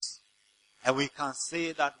And we can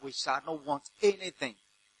say that we shall not want anything.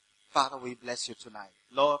 Father, we bless you tonight.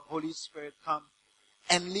 Lord, Holy Spirit, come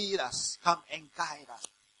and lead us. Come and guide us.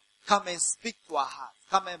 Come and speak to our hearts.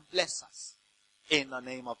 Come and bless us. In the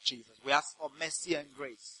name of Jesus. We ask for mercy and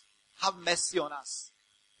grace. Have mercy on us.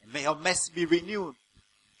 And may your mercy be renewed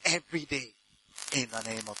every day. In the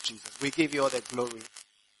name of Jesus. We give you all the glory.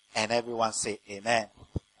 And everyone say amen.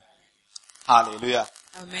 Hallelujah.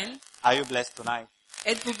 Amen. Are you blessed tonight?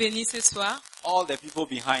 Êtes-vous bénis ce soir? All the people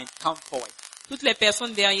behind, come forward. Toutes les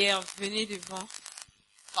personnes derrière, venez devant.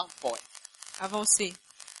 Come forward. Avancez.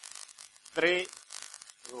 3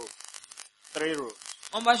 rows. 3 rows.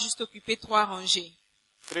 On va juste occuper 3 rangées.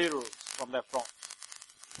 3 rows from the front.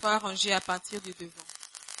 3 rangées à partir du devant.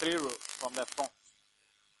 3 rows from the front.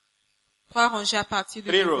 3 rangées à partir du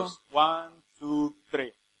 3 devant. rows. 1, 2, 3.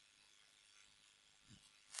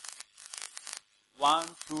 1,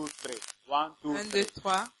 2, 3. 1, 2, 1, 2,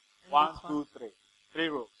 3. 1, 2, 3. 3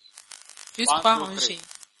 rows. Juste 1, 3 2, rangées.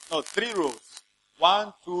 3. No, 3 rows.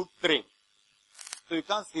 1, 2, 3. So you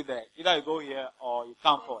can't sit there. Either you go here or you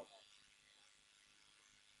come forward.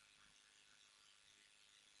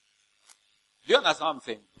 Do you understand what I'm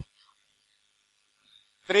saying?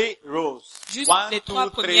 3 rows. Juste 1, les 2, 3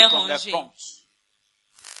 3 premières from the rangées. front.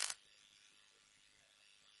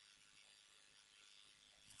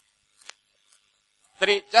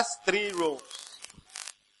 Just 3 rows.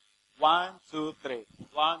 1, 2, 3.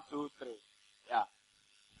 1, 2, 3. Yeah.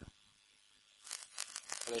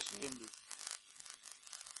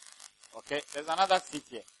 Okay, there's another seat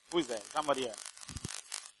here. Who's there? Somebody here.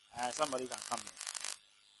 Somebody can come here.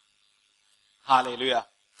 Hallelujah.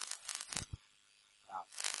 Yeah.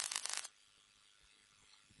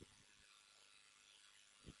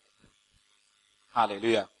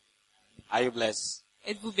 Hallelujah. Are you blessed?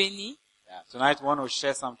 Êtes-vous bénis? Yeah. Tonight we want to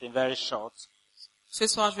share something very short. Ce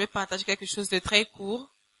soir, je vais partager quelque chose de très court.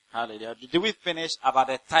 Hallelujah. Did we finish about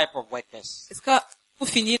the type of workers? Est-ce que pour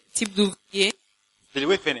finir le type d'ouvrier, Did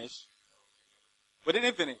we finish? We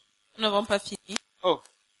didn't finish. nous n'avons pas fini. Oh.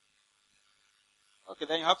 Okay,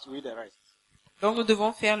 then you have to read the rest. Donc nous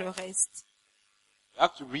devons faire le reste. You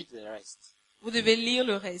have to read the rest. Vous devez lire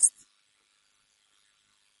le reste.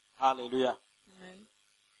 Hallelujah. Amen.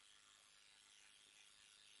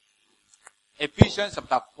 Ephesians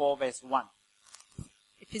chapter 4 verse 1.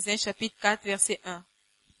 Éphésiens chapitre 4, verset 1.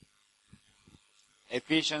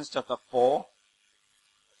 Ephesians chapter 4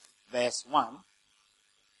 verse 1.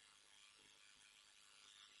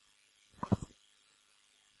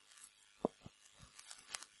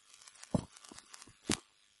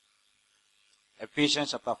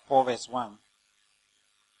 Ephesians chapter 4 verse 1.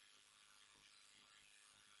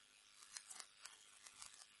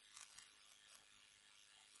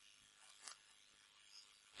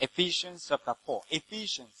 Ephesians chapter 4.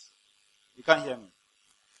 Ephesians. You can't hear me.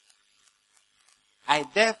 I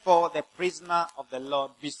therefore, the prisoner of the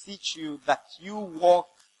Lord, beseech you that you walk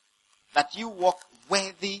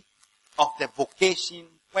worthy of the vocation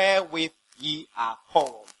wherewith ye are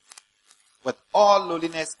called, with all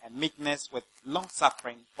lowliness and meekness, with long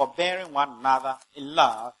suffering, forbearing one another in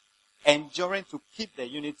love, enduring to keep the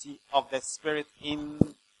unity of the Spirit in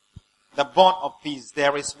the bond of peace.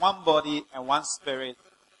 There is one body and one Spirit,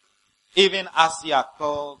 even as ye are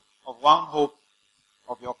called of one hope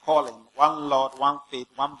of your calling, one Lord, one faith,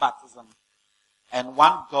 one baptism, and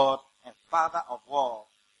one God and Father of all,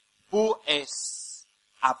 who is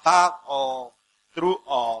above all, through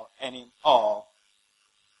all, and in all.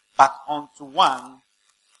 But unto one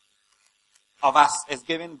of us is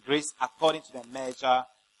given grace according to the measure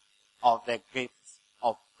of the gift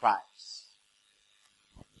of Christ.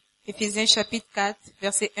 Éphésiens chapitre 4,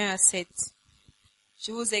 verset 1 à 7.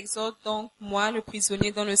 Je vous exhorte donc, moi, le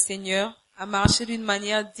prisonnier dans le Seigneur, à marcher d'une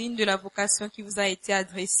manière digne de la vocation qui vous a été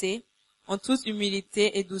adressée, en toute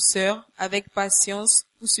humilité et douceur, avec patience,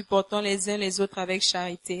 vous supportant les uns les autres avec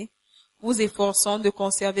charité, vous efforçant de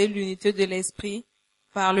conserver l'unité de l'esprit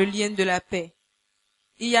par le lien de la paix.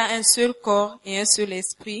 Il y a un seul corps et un seul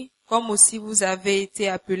esprit, comme aussi vous avez été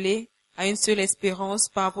appelés à une seule espérance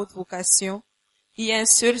par votre vocation. Il y a un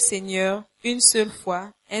seul Seigneur, une seule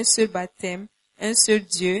foi, un seul baptême, un seul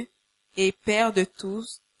Dieu et Père de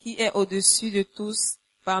tous, qui est au-dessus de tous,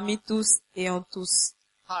 parmi tous et en tous.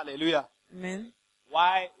 Hallelujah. Amen.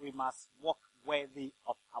 Why we must walk worthy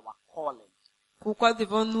of our calling. Pourquoi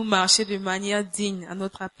devons-nous marcher de manière digne à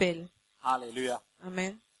notre appel? Hallelujah.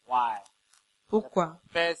 Amen. Why? Pourquoi?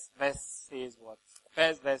 First verse says what?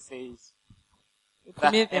 First verse says Le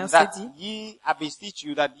premier that, and verset that dit, ye, I beseech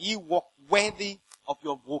you that ye walk worthy of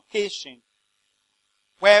your vocation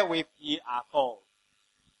wherewith ye are called.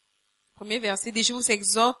 Premier verset dit, je vous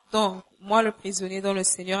exhorte donc, moi le prisonnier dans le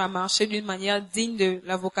Seigneur, à marcher d'une manière digne de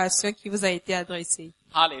la vocation qui vous a été adressée.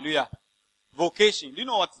 Hallelujah. Vocation. Do you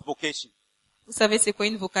know what is vocation? Vous savez c'est quoi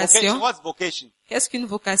une Vocation. vocation? What's vocation? Qu'est-ce qu'une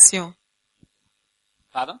vocation?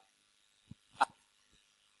 Pardon?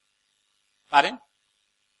 Pardon?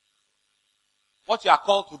 What you are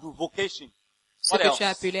called to do. Vocation. Ce What que else? tu es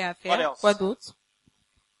appelé à What faire. else? Quoi d'autre?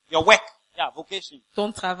 Your work. Yeah, vocation.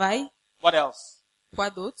 Ton travail. What else?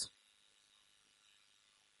 Quoi d'autre?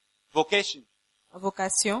 Vocation.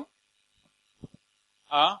 Vocation.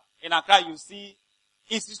 In Accra, you see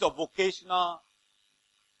Institute of Vocational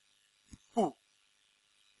School.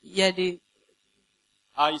 Il y a des,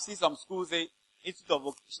 You see some schools say Institute of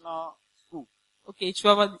Vocational School. ok, tu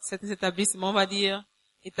vas voir certains établissements, on va dire,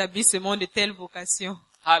 établissement de telle vocation.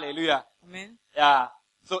 Hallelujah. Amen. Yeah.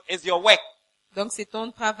 So it's your work. Donc c'est ton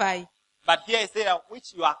travail. But here it says that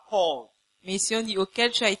which you are called. Mais ici on dit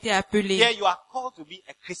auquel tu as été Here appelé. you are called to be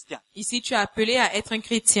a Christian. Ici tu es appelé à être un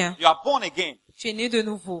chrétien. You are born again. Tu es né de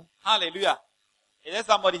nouveau. Hallelujah. Is there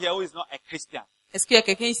somebody here who is not a Christian? Est-ce qu'il y a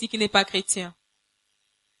quelqu'un ici qui n'est pas chrétien?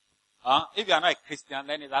 If you are not a Christian,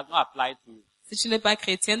 then it does not apply to you. Si tu n'es pas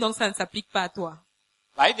chrétien, donc ça ne s'applique pas à toi.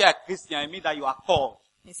 But if you are a Christian, it means that you are called.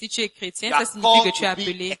 Et si tu es chrétien, You ça are signifie que called tu es to be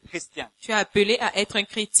appelé. a Christian. Tu es appelé à être un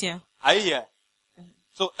chrétien. Are you here?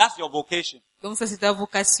 So that's your vocation. Donc ça c'est ta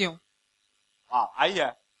vocation. Wow. Are you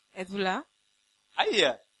here? Êtes-vous là? Are you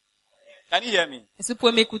here? Can you hear me? Est-ce que vous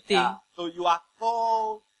pouvez m'écouter? Yeah. So you are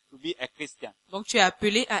called to be a Christian. Donc tu es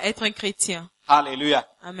appelé à être un chrétien. Hallelujah.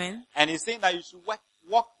 Amen. And he's saying that you should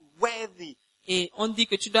walk worthy Et on dit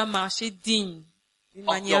que tu dois marcher digne, d'une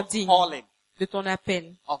of manière your digne calling, de ton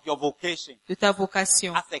appel, of your vocation de ta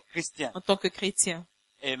vocation as a Christian. en tant que chrétien.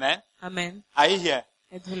 Amen. Amen. Are you here?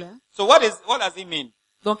 Êtes-vous là? So what does it mean?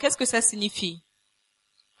 Donc qu'est-ce que ça signifie?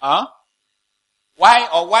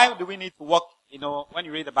 Why do we need to walk, when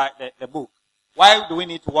you read about the book, why do we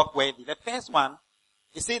need to walk worthy? The first one,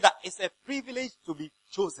 it says that it's a privilege to be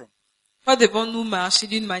chosen. Pourquoi devons-nous marcher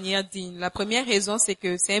d'une manière digne? La première raison, c'est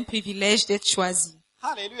que c'est un privilège d'être choisi.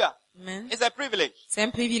 Hallelujah. Amen. It's a privilege. C'est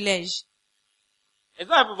un privilège. It's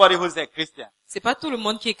not everybody who's a Christian. C'est pas tout le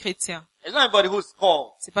monde qui est chrétien. It's not everybody who's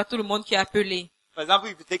called. C'est pas tout le monde qui est appelé. For example,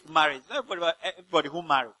 if you take marriage, it's not everybody who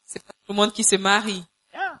marries. C'est pas tout le monde qui se marie.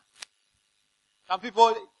 Yeah. Some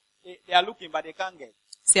people, they are looking, but they can't get.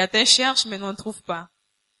 Certains cherchent, mais n'en trouvent pas.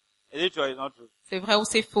 Is it true or is it not true? C'est vrai ou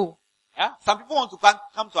c'est faux? Yeah. Some people want to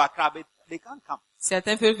come to Accra, but they can't come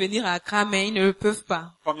Certains veulent venir à Accra, mais ils ne le peuvent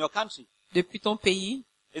pas. from your country. Depuis ton pays,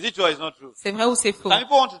 Is it true or is it not true? c'est vrai ou c'est faux? Some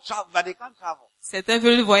people want to travel, but they can't travel. Certains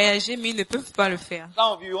veulent voyager, mais ils ne peuvent pas le faire.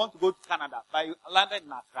 Some of you want to go to Canada, but you landed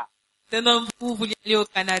in Accra. Certains d'entre vous voulez aller au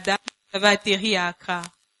Canada, vous avez atterri à Accra.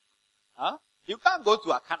 You can't go to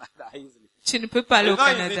Canada easily. Tu ne peux pas aller It's au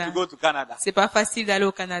not easy Canada. to go to Canada. C'est pas facile d'aller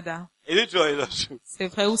au Canada. Is it true or is it not true? C'est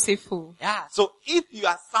vrai ou c'est faux? Yeah. So if you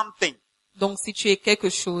are something, Donc si tu es quelque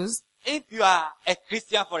chose, if you are a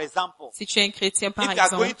Christian, for example, si tu es un chrétien par if you are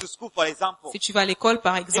going exemple, to school, for example, si tu vas à l'école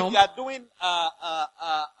par if exemple, you are doing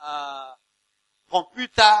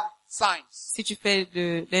computer science, si tu fais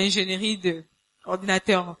de l'ingénierie de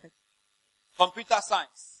ordinateur en fait, computer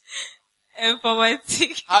science,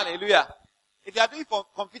 informatique, hallelujah. If you are doing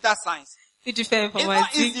computer science, si tu fais it's not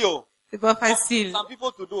informatique, easy c'est pas for facile some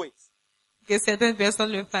people to do it. que certaines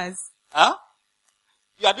personnes le fassent.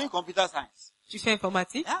 You are doing computer science. Tu fais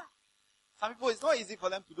informatique, Yeah. Some people, it's not easy for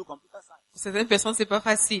them to do computer science. pour certaines personnes c'est pas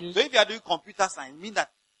facile. So if you are doing computer science, it means that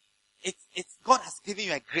God has given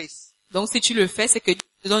you a grace. Donc si tu le fais, c'est que Dieu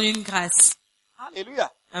te donne une grâce.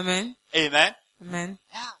 Hallelujah. Amen. Amen. Amen.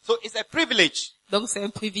 Yeah. So it's a privilege. Donc c'est un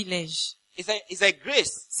privilège. It's a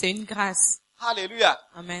grace. C'est une grâce. Hallelujah.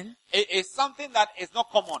 Amen. It's something that is not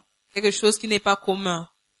common. Quelque chose qui n'est pas commun.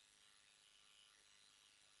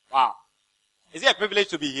 Wow. Is it a privilege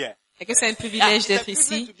to be here? Est-ce que c'est un Yeah, privilège it's a d'être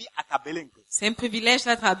privilege ici? to be at Abelenke. C'est un privilège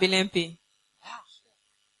d'être à Bélimpé. Yeah.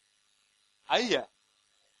 Are you here?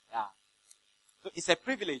 Yeah. So it's a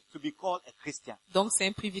privilege to be called a Christian. Donc c'est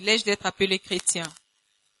un privilège d'être appelé chrétien.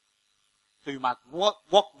 So you must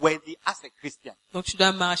walk worthy as a Christian. Donc tu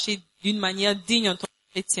dois marcher d'une manière digne en tant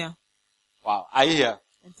que chrétien. Wow. Are you here?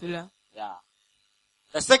 Et tout là. Yeah.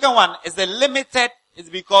 The second one is the limited, is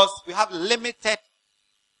because we have limited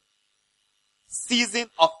season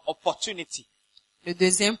of opportunity. Le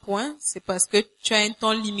deuxième point, c'est parce que tu as un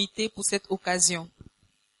temps limité pour cette occasion.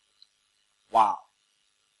 Wow.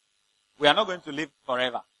 We are not going to live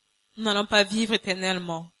forever. Nous n'allons pas vivre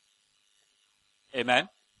éternellement. Amen.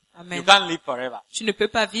 You Amen. can't live forever. Tu ne peux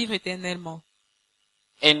pas vivre éternellement.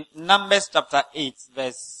 In Numbers chapter 8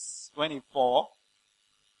 verse 24,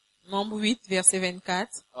 Nombre 8, verset 24.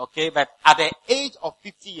 Okay, but at the age of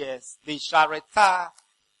 50 years, they shall retire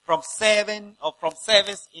from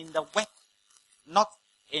service in the work, not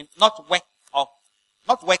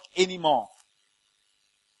work anymore.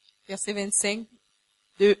 Verset 25.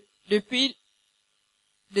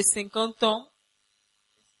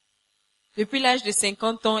 Depuis l'âge de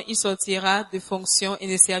 50 ans, il sortira de fonction et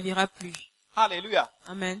ne servira plus. Hallelujah.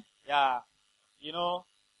 Amen. Yeah. You know,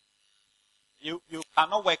 you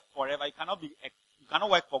cannot work forever. You cannot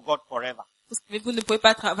work for God forever. Vous ne pouvez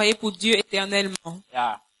pas travailler pour Dieu éternellement.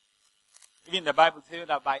 Yeah. Even the Bible says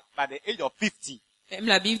that by the age of 50, Même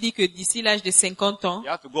la Bible dit que d'ici l'âge de 50 ans, you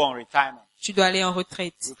have to go on retirement. tu dois aller en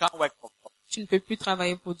retraite. You can't work for God. Tu ne peux plus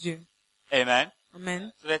travailler pour Dieu. Amen.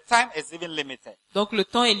 Amen. So the time is even limited. Donc le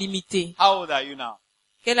temps est limité. How old are you now?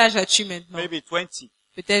 Quel âge as-tu maintenant? Maybe 20,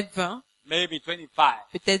 Peut-être 20, maybe 25.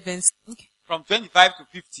 peut-être 25. From 25 to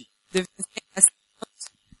 50. De 25 à 50,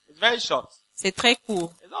 It's very short. c'est très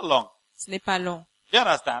court. It's not long. Ce n'est pas long. Do you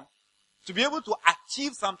understand? To be able to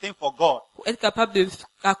achieve something for God, Pour être capable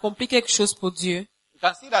d'accomplir quelque chose pour Dieu, you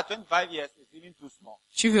can see that 25 years is even too small.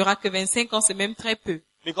 tu verras que 25 ans, c'est même très peu.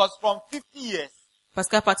 Because from 50 years, Parce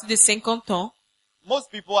qu'à partir de 50 ans,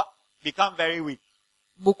 most people become very weak.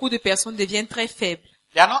 beaucoup de personnes deviennent très faibles.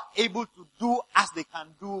 They are not able to do as they can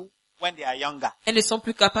do when they are younger. Elles ne sont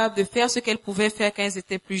plus capables de faire ce qu'elles pouvaient faire quand elles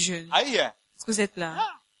étaient plus jeunes. Are you here? Est-ce que vous êtes là?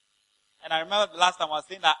 Yeah. And I remember the last time I was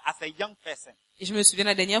saying that as a young person, Et je me souviens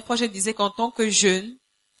la dernière fois, je disais qu'en tant que jeune,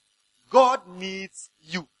 God needs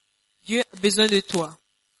you. Dieu a besoin de toi.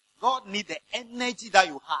 God needs the energy that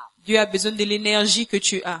you have, Dieu a besoin de l'énergie que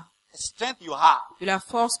tu as, the strength you have. de la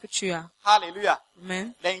force que tu as. Hallelujah.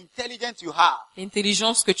 Amen. The intelligence you have.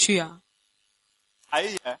 L'intelligence que tu as. Are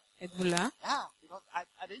you here? Êtes-vous là? Yeah, because at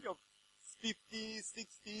the age of 50,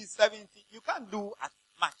 60, 70, you can't do as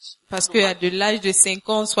much. Parce So que à much. de l'âge de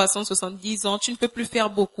 50, 60, 70 ans, tu ne peux plus faire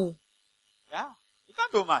beaucoup. Yeah, you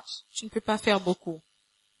can't do much. Tu ne peux pas faire beaucoup.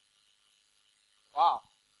 Wow.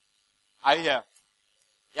 Are you here?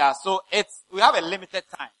 Yeah, so we have a limited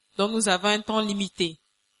time. Donc nous avons un temps limité.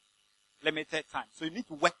 Limited time. So you need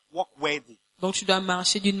to walk worthy Donc tu dois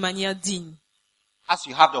marcher d'une manière digne, as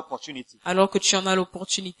you have the opportunity. alors que tu en as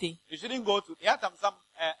l'opportunité. You shouldn't go to, here comes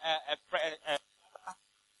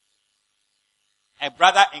a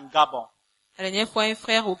brother in Gabon. La dernière fois, un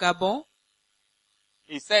frère au Gabon,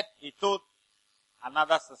 He told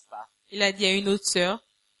another sister il a dit à une autre sœur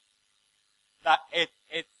that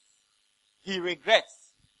he regrets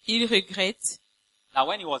qu'il regrette that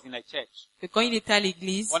when he was in a church, que quand il était à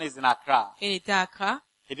l'église, when he's in Accra, quand il était à Accra,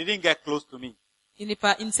 he didn't get close to me. il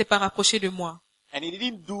ne s'est pas rapproché de moi. And he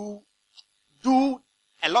didn't do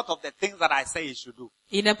a lot of the things that I say he should do.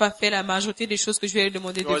 Il n'a pas fait la majorité des choses que je lui ai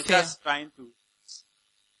demandé He de was faire. just trying to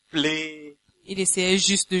play, Il essayait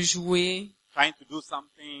juste de jouer, trying to do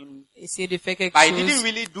something, essayer de faire quelque but he didn't chose.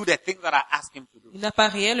 really do the things that I asked him to do. Il n'a pas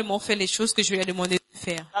réellement fait les choses que je lui ai demandé de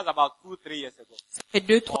faire. That's about 2-3 years ago. Ça fait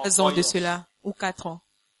 2-3 Or ans de 4 years. cela, ou 4 ans.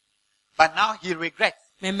 But now he regrets,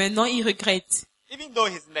 Mais maintenant, il regrette. even though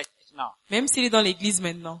he's in the church now, Même s'il est dans l'église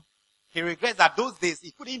maintenant. he regrets that those days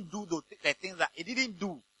he couldn't do the things that he didn't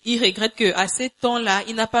do. Il regrette que à ces temps-là,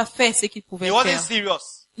 il n'a pas fait ce qu'il pouvait He wasn't faire.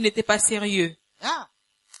 serious. Il n'était pas sérieux. Yeah.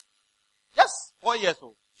 Just 4 years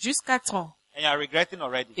old. Juste 4 ans. And you're regretting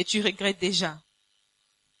already. Et tu regrettes déjà.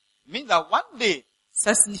 It means that one day,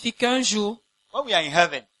 Ça signifie qu'un jour, when we are in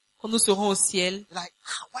heaven, quand nous serons au ciel, you're like,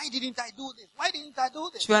 why didn't I do this? Why didn't I do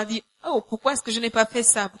this? tu vas dire, oh, pourquoi est-ce que je n'ai pas fait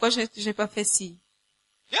ça? Pourquoi je n'ai pas fait ci?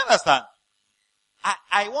 Do you understand?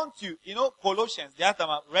 I want you know, Colossians, the other time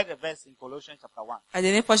I read a verse in Colossians chapter 1, La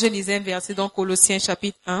dernière fois, je lisais un verset dans Colossiens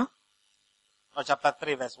chapitre 1, or chapter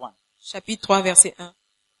 3 verse 1. chapitre 3, verset 1.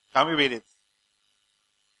 Can we read it?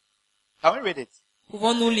 Can we read it?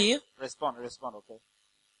 Pouvons-nous lire? Respond, okay?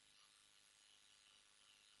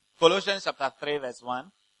 Colossians chapter 3 verse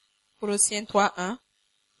 1. Colossiens 3, 1.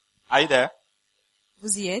 Are you there?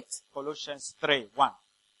 Vous y êtes? Colossians 3, 1.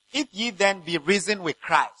 If ye then be risen with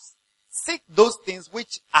Christ, seek those things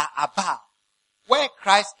which are above, where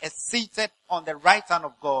Christ is seated on the right hand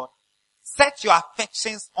of God. Set your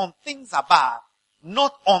affections on things above,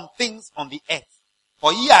 not on things on the earth.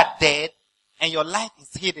 For ye are dead, and your life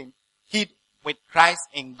is hid with Christ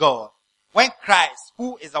in God. When Christ,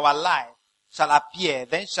 who is our life, shall appear,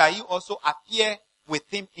 then shall you also appear with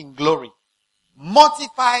him in glory.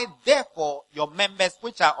 Mortify therefore your members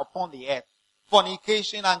which are upon the earth,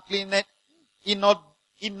 fornication, uncleanness,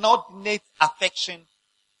 inordinate affection,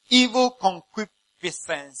 evil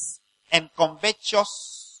concupiscence, and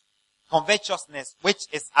covetousness, which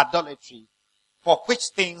is idolatry, for which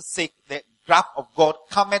things sake the wrath of God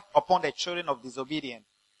cometh upon the children of disobedience,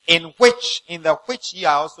 in the which ye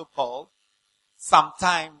are also called,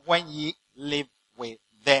 sometime when ye live with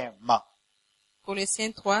them.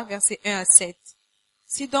 Colossiens 3, versets 1 à 7.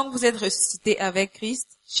 Si donc vous êtes ressuscités avec Christ,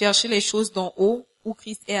 cherchez les choses d'en haut, où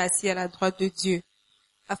Christ est assis à la droite de Dieu.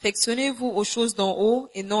 Affectionnez-vous aux choses d'en haut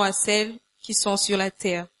et non à celles qui sont sur la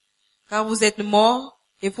terre. Car vous êtes morts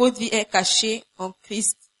et votre vie est cachée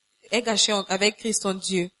avec Christ en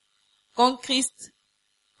Dieu. Quand Christ,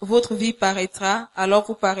 votre vie paraîtra, alors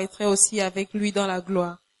vous paraîtrez aussi avec lui dans la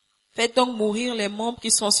gloire. Faites donc mourir les membres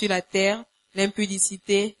qui sont sur la terre,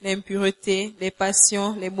 l'impudicité, l'impureté, les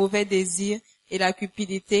passions, les mauvais désirs et la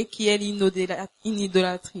cupidité qui est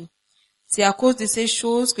l'idolâtrie. C'est à cause de ces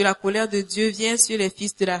choses que la colère de Dieu vient sur les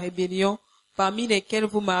fils de la rébellion, parmi lesquels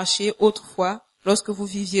vous marchiez autrefois lorsque vous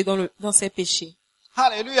viviez dans ces péchés.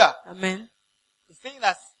 Hallelujah. Amen.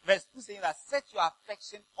 Verse 2 saying that set your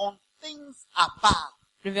affection on things above.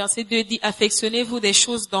 Le verset 2 dit, affectionnez-vous des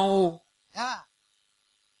choses d'en haut. Yeah.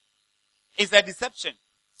 It's a deception.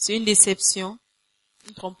 C'est une déception,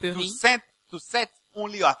 une tromperie, To set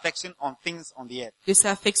only your affection on things on the earth. de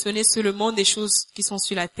s'affectionner seulement des choses qui sont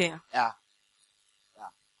sur la terre. Yeah.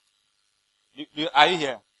 Yeah. Are you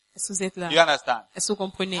here? Est-ce que vous êtes là? Do you understand? Est-ce que vous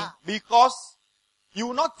comprenez? Yeah. Because you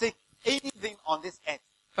will not take anything on this earth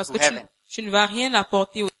Parce to que heaven. tu ne vas rien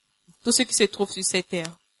apporter tout ce qui se trouve sur cette terre.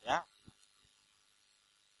 Yeah.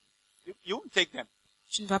 You won't take them.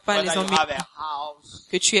 Tu ne vas pas les Whether you emmener. have a house,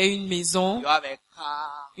 Que tu aies une maison, you have a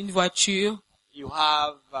car, une voiture, you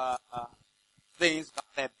have things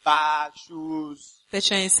like a bag, shoes, peut-être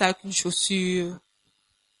tu as un sac, une chaussure,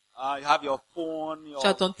 you have your phone, tu as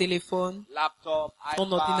your ton téléphone, laptop, ton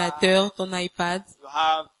iPad, ordinateur, ton iPad, you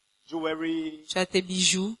have jewelry tu as tes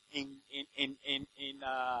bijoux, in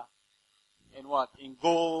what? In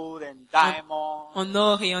gold and diamond. en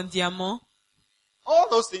or et en diamant. All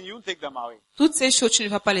those things, you won't take them away. Toutes ces choses, tu ne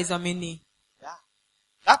vas pas les emmener. Yeah.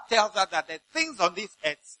 That tells us that the things on this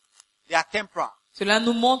earth, they are temporal. Cela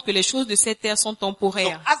nous montre que les choses de cette terre sont So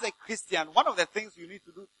temporaires. as a Christian, one of the things you need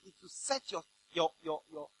to do is to set your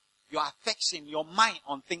affection, your mind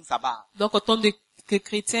on things above. Donc, en tant que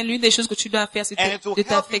chrétien, l'une des choses que tu dois faire, c'est And it de will help you to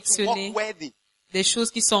t'affectionner walk worthy. des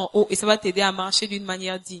choses qui sont en haut et ça va t'aider à marcher d'une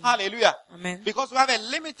manière digne. Hallelujah. Amen. Because we have a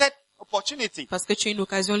limited opportunity Parce que tu as une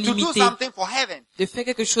occasion to do limitée something for heaven. de faire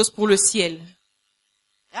quelque chose pour le ciel.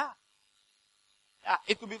 Yeah. Yeah.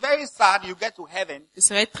 It will be very sad you get to heaven, Ce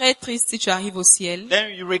serait très triste si tu arrives au ciel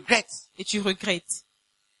then you regret et tu regrettes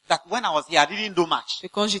that when I was here, I didn't do much. que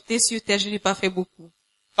quand j'étais sur terre, je n'ai pas fait beaucoup.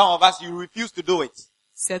 Some of us, you refuse to do it.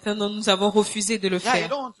 Certains d'entre nous avons refusé de le Yeah, you faire.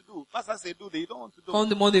 don't want to do. Pastor say do, they don't want to Quand on do.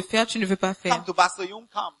 demande de faire, tu ne veux pas faire. Come to Pastor, you won't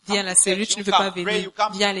come. Viens à Come la to cellule, church, tu ne you veux won't pas come. Pray, venir. you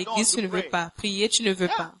come. Viens à You don't l'église, tu want ne to veux pray. pas. Prier, tu ne veux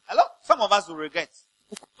Yeah. pas. A lot, some of us will regret.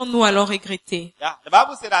 Nous allons regretter. Yeah. The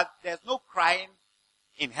Bible said that there's no crying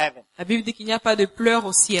in heaven. La Bible dit qu'il n'y a pas de pleurs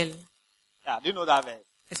au ciel. Yeah. Do you know that verse?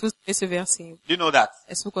 Est-ce que vous savez ce verset? Do you know that?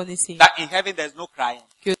 Est-ce que vous connaissez? That in heaven there's no crying.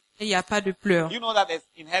 Qu'il n'y a pas de pleurs. Do you know that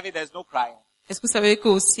in heaven there's no crying? Est-ce que vous savez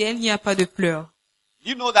qu'au ciel, il n'y a pas de pleurs? Do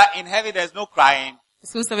you know that in heaven there's no crying?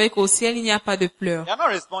 Est-ce que vous savez qu'au ciel, il n'y a pas de pleurs? You're not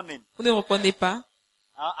responding. Vous ne répondez pas.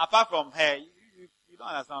 Apart from her, you don't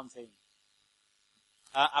understand what I'm saying.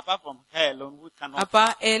 Apart from her alone, who cannot. À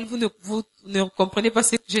part elle, vous ne comprenez pas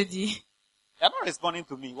ce que je dis. You're not responding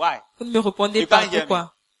to me. Why? Vous ne me répondez You pas. can't hear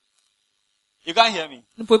Pourquoi? You can't hear me.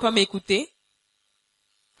 Vous ne pouvez pas m'écouter.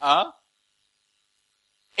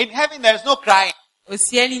 In heaven there's no crying. Au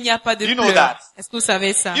ciel, il n'y a pas de You know pleurs. that. Est-ce que vous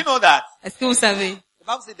savez ça? You know that. Est-ce que vous savez? The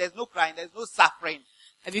Bible says there's no crying, there's no suffering.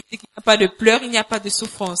 La Bible dit qu'il n'y a pas de pleurs, il n'y a pas de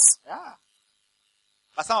souffrance. Yeah.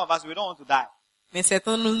 But some of us, we don't want to die. Mais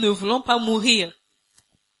certains, nous ne voulons pas mourir.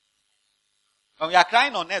 When we are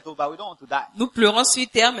crying on earth, but we don't want to die. Nous pleurons sur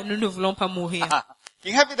terre, mais nous ne voulons pas mourir.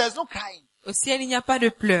 In heaven there's no crying. Au ciel, il n'y a pas de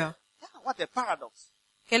pleurs. Yeah, what a paradox.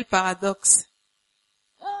 Quel paradoxe.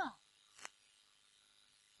 Yeah.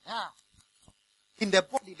 Yeah. In the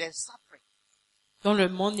body there's suffering. Dans le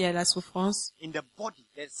monde, il y a la souffrance. In the body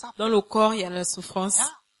there's suffering. Dans le corps, il y a la souffrance. Yeah.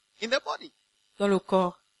 In the body. Dans le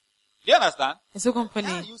corps. Do you understand? Est-ce que vous Yeah,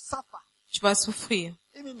 comprenez? you suffer. Tu vas souffrir.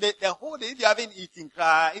 Even the whole day, if you haven't eaten,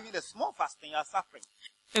 cry, even the small fasting, you are suffering.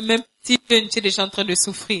 Et même si tu es déjà en train de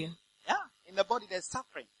souffrir. Yeah. In the body there's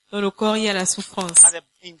suffering. Dans le corps, il y a la souffrance. But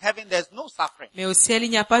in heaven there's no suffering. Mais au ciel, il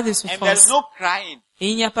n'y a pas de And there's souffrance. no crying. Et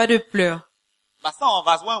il n'y a pas de pleurs. But some of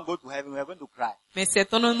us, when we go to heaven, we're going to cry. Mais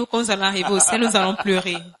certains de nous, quand nous allons arriver au ciel, nous allons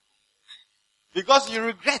pleurer. Because you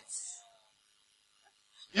regret.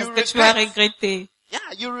 You Parce que tu vas regret. regretter. Yeah,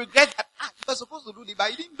 you regret that you were supposed to do this, but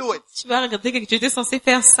you didn't do it. Tu vas regretter que tu étais censé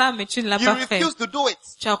faire ça, mais tu ne l'as You pas fait. refuse to do it.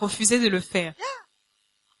 Tu as refusé de le faire.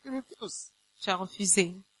 Yeah. You refuse. Tu as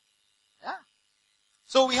refusé. Yeah.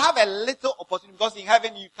 So we have a little opportunity because in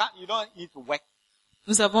heaven you don't need to work.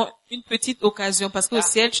 Nous avons une petite occasion parce qu'au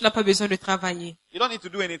ciel, tu n'as pas besoin de travailler. You don't need to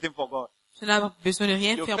do anything for God. Tu n'as besoin de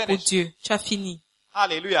rien You're faire pour finished. Dieu. Tu as fini.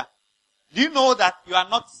 Hallelujah. Do you know that you are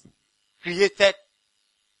not created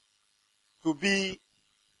to be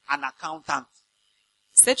an accountant?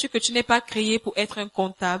 Sais-tu que tu n'es pas créé pour être un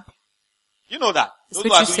comptable? You know that? Est-ce Those que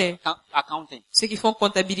who are tu doing sais? accounting. Ceux qui font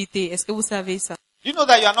comptabilité, est-ce que vous savez ça? Do you know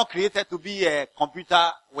that you are not created to be a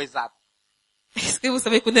computer wizard? Est-ce que vous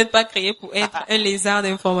savez que vous n'êtes pas créé pour être un lézard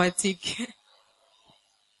d'informatique?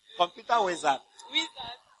 Computer wizard.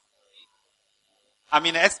 I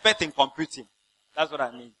mean, expert in computing. That's what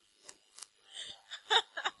I mean.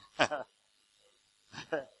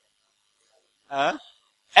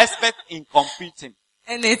 Expert in computing.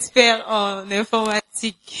 Un expert en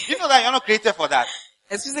informatique. You know that you're not created for that.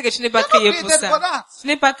 Est-ce que tu sais que tu n'es pas You're not créé pour created for ça? that. Tu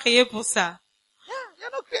n'es pas créé pour ça. Yeah,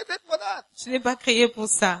 you're not created for that. Tu n'es pas créé pour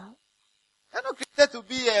ça. You're not created to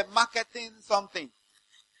be a marketing something.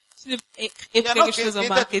 Tu n'es pas créé You're pour not quelque chose en created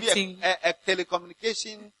to marketing. be a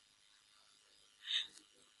telecommunication.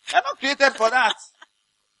 You're not created for that.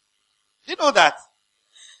 You know that?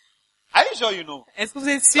 Are you sure you know? Est-ce que vous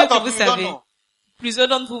êtes sûr Lot que of vous you don't savez? know. Plusieurs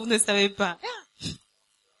d'entre vous ne savez pas.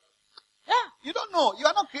 Yeah, you don't know. You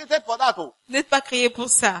are not created for that. Oh. Vous n'êtes pas créé pour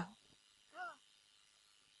ça.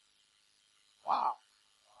 Wow.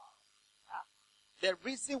 Yeah. The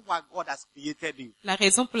reason why God has created you La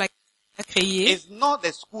raison pour laquelle il a créé is not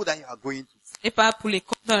the school that you are going to. n'est pas pour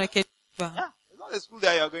l'école dans laquelle tu vas. Yeah, it's not the school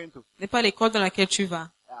that you are going to. N'est pas l'école dans laquelle tu vas.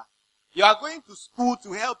 Yeah. You are going to school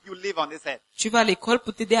to help you live on this earth Tu vas à l'école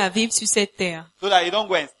pour t'aider à vivre sur cette terre, so that you don't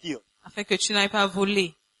go and steal. afin que tu n'ailles pas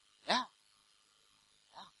voler. Yeah.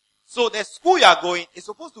 Yeah. So the school you are going is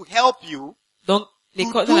supposed to help you Donc, to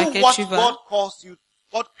l'école do dans laquelle what tu God vas, calls you,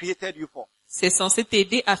 God created you for. c'est censé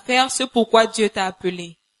t'aider à faire ce pourquoi Dieu t'a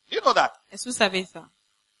appelé. You know that? Est-ce que vous savez ça?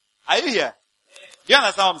 Are you here? Do you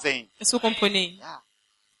understand what I'm saying? Est-ce que vous comprenez? Yeah.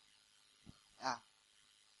 Yeah.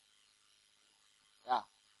 Yeah.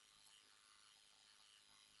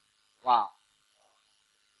 Wow.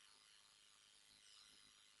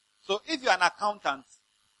 So if you're an accountant,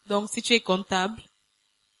 Donc, si tu es comptable,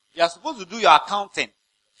 you are supposed to do your accounting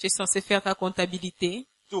tu es censé faire ta comptabilité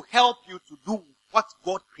to help you to do what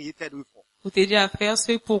God created you for. pour t'aider à faire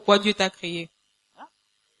ce pourquoi Dieu t'a créé.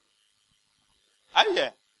 Are you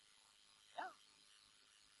here? Yeah.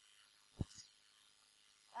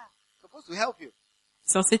 Yeah. Supposed to help you.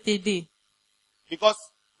 Censé t'aider. Because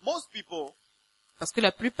most people, Parce que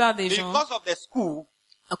la plupart des gens, because of the school,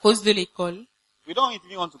 à cause de l'école, we don't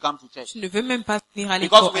even want to come to church. tu ne veux même pas venir à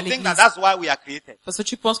l'école, Because à we think that l'église. that's why we are created. Parce que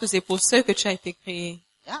tu penses que c'est pour ça que tu as été créé.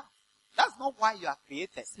 Yeah. That's not why you are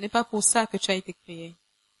created. Ce n'est pas pour ça que tu as été créé.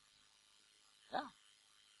 Yeah.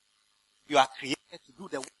 You are created to do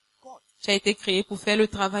the work of God. Tu as été créé pour faire le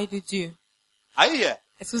travail de Dieu. Are you here?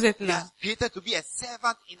 Est-ce que vous êtes You là? are created to be a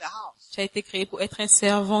servant in the house. Tu as été créé pour être un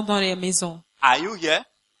servant dans les maisons. Are you here?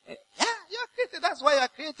 Yeah, you are created. That's why you are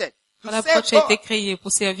created. To Voilà pourquoi serve tu as été God. créé,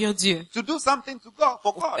 pour servir Dieu. To do something to God,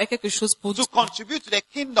 for Pour God. faire quelque chose pour Dieu. To contribute to the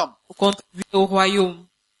kingdom. Pour contribuer au royaume.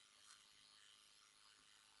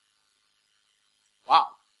 Wow.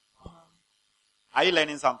 Are you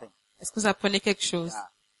learning something? Est-ce que vous apprenez quelque chose? Yeah.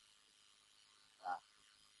 Yeah.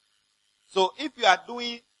 So if you are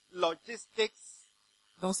doing logistics,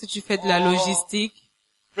 Donc si tu fais de la logistique,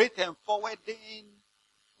 freight and forwarding,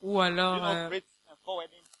 ou alors, you know, freight and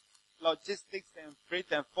forwarding, logistics and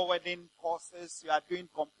freight and forwarding courses, you are doing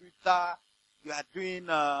computer, you are doing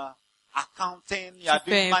accounting, you tu are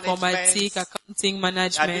fais doing informatique, management, accounting, you are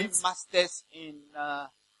doing management, masters in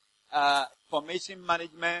information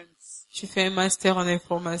management, tu fais un master en you are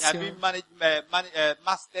information, doing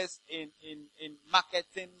masters in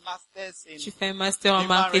marketing, masters in tu fais un master en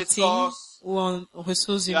human marketing resource. ou en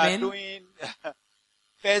ressources You are humaines, doing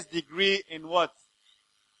first degree in what?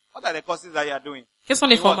 What are the courses that you are doing? quelles sont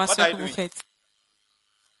les In what? What formations are que you vous doing? faites?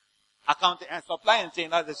 Accounting and supply and chain.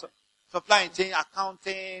 That's the supply and chain,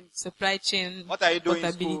 accounting. Supply chain, What are you doing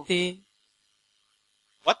in school? comptabilité,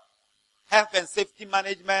 What? Health and safety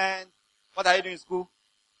management. What are you doing in school?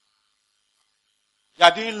 You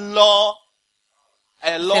are doing law. A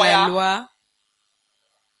c'est la lawyer. loi.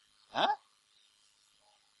 Huh?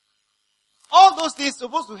 All those things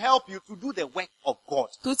supposed to help you to do the work of God.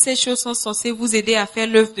 Toutes ces choses sont censées vous aider à faire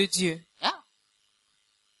l'œuvre de Dieu. Yeah.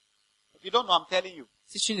 If you don't know, I'm telling you.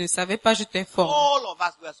 Si tu ne savais pas, je t'informe. All of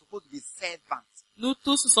us were supposed to be servants. Nous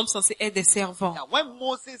tous, nous sommes censés être des servants. Now, when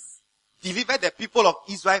Moses delivered the people of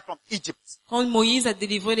Israel from Egypt, Quand Moïse a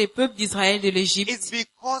délivré les peuples d'Israël de l'Égypte, it's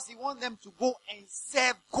because he wanted them to go and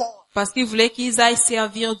serve God. parce qu'il voulait qu'ils aillent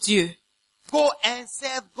servir Dieu. Go and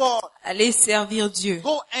serve God. Allez servir Dieu.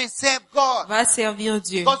 Go and serve God. Va servir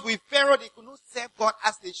Dieu. Because with Pharaoh, they could not serve God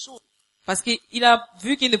as they should. Parce qu'il a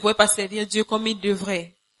vu qu'il ne pouvait pas servir Dieu comme il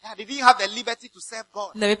devrait. Yeah, they didn't have the liberty to serve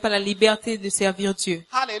God. Il n'avait pas la liberté de servir Dieu.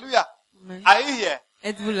 Hallelujah. Amen. Are you here?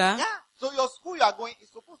 Êtes-vous là? Yeah. So your school you are going is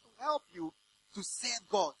supposed to help you to serve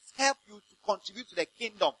God, help you to contribute to the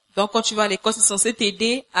kingdom. Donc quand tu vas à l'école, c'est censé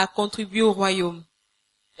t'aider à contribuer au royaume.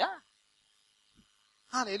 Yeah.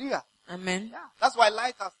 Hallelujah. Amen. Yeah. That's why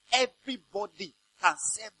Lighthouse, everybody can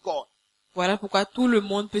serve God. Voilà pourquoi tout le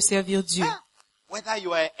monde peut servir Dieu. Yeah. Whether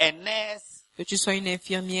you are a nurse, Que tu sois une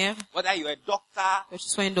infirmière, whether you are a doctor, que tu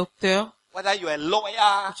sois un docteur, whether you are a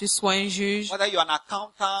lawyer, que tu sois un juge, whether you are an que tu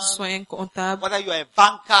accountant, sois un comptable, whether you are a que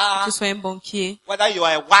banker, tu sois un banquier, whether you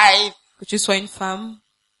are a wife, que tu sois une femme,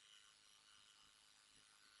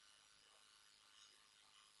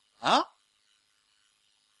 huh?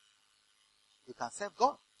 You can serve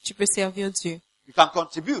God. tu peux servir Dieu. You can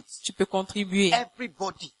contribute. Tu peux contribuer.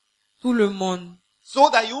 Everybody. Tout le monde. So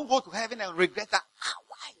that you won't go to heaven and regret that.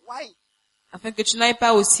 Why? Afin que tu n'ailles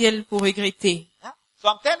pas au ciel pour regretter. Yeah? So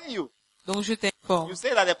I'm telling you. Donc je t'informe. You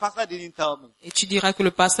say that the pastor didn't tell me. Et tu diras que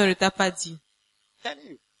le pasteur ne t'a pas dit. I'm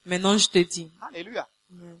telling you. Maintenant je te dis. Hallelujah.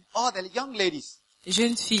 Amen. All the young ladies,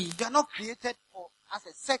 Jeune fille, they are not created as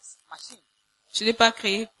a sex machine. tu n'es pas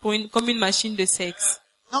créée comme une machine de sexe.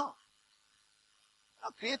 No.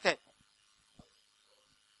 Not created.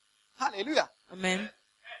 Hallelujah. Amen.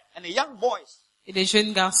 And the young boys. Et les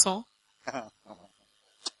jeunes garçons,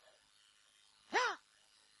 Yeah.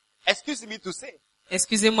 Excuse me to say.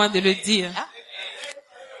 excusez-moi de le dire, Yeah.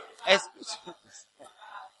 Excuse me.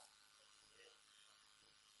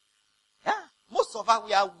 Yeah. Most of us,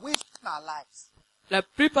 we are wasting our lives. la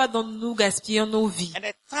plupart d'entre nous gaspillons nos vies. And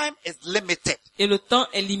the time is limited. Et le temps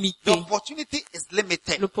est The limité. opportunity is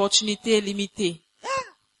limited. L'opportunité est limitée. Yeah.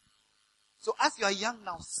 So as you are young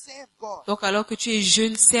now, serve God. Donc alors que tu es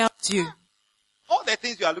jeune, sers Dieu. All the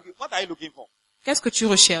things you are looking, what are you looking for? Qu'est-ce que tu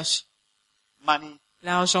recherches? Money,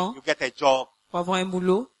 L'argent, you get a job, pour avoir un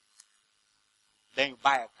boulot, then you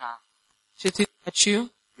buy a car, acheter une voiture,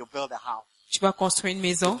 you build a house, tu vas construire une you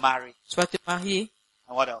maison, marry, tu vas te marier.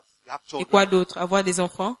 and what else? You have Et children, quoi d'autre? Avoir des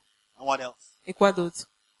enfants. and what else? Et quoi d'autre?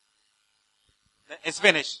 Then it's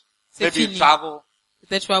finished. C'est Maybe you fini. travel,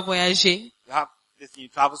 Peut-être tu vas voyager, you have this, you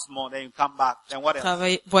travel small, then you come back, then what else?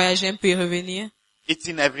 travailler, voyager un peu et revenir,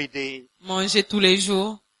 Eating every day. manger tous les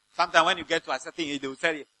jours. Sometimes when you get to a certain age, they will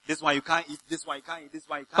tell you, this one you can't eat, this one you can't eat, this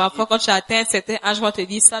one you can't Parfois, eat. quand tu atteins un certain âge, on va te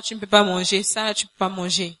dire ça, tu ne peux pas manger, ça, tu ne peux pas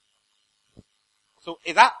manger. So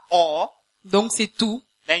is that all? Donc c'est tout.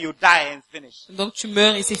 Then you die and finish. Donc tu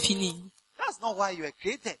meurs et c'est fini. That's not why you were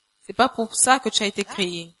created. C'est pas pour ça que tu as été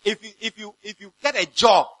créé. If you get a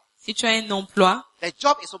job, Si tu as un emploi, the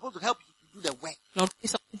job is supposed to help you to do the work. l'emploi est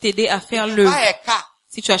censé t'aider à faire If you l'œuvre. buy a car,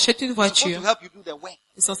 Si tu achètes une it's supposed to voiture, help you do the work.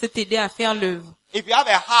 c'est censé t'aider à faire l'œuvre. If you have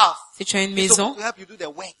a house, Si tu as une it's maison, supposed to help you do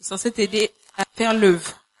the work. c'est censé t'aider à faire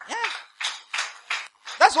l'œuvre. Yeah.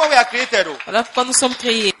 That's why we are created, though. Voilà pourquoi nous sommes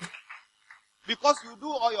créés. Because you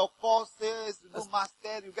do all your courses, you do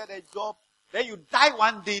masters, you get a job, then you die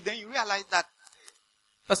one day, then you realize that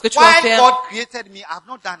Parce que tu vas why faire, God created me, I have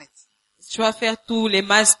not done it. tu vas faire tous les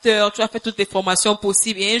masters, tu vas faire toutes les formations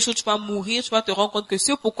possibles et un jour tu vas mourir, tu vas te rendre compte que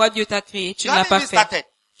ce pourquoi Dieu t'a créé, tu You ne l'as haven't pas even fait. started.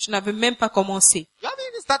 Tu n'avais même pas commencé. You haven't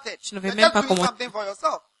even started. Tu n'avais You're même just pas doing commencé. something for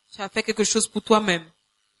yourself. Tu as fait quelque chose pour toi-même.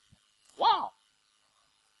 Wow.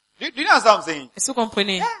 Do you know what I'm saying? Est-ce que vous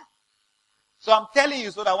comprenez? Yeah. So I'm telling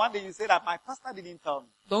you so that one day you say that my pastor didn't tell me.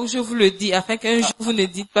 Donc je vous le dis, afin qu'un jour vous ne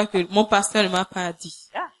dites pas que mon pasteur ne m'a pas dit.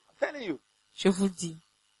 Yeah, I'm telling you. Je vous le dis.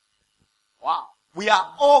 Wow. We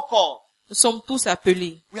are all called. Nous sommes tous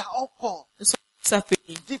appelés. We are all called Nous sommes tous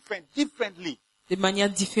appelés differently. de manière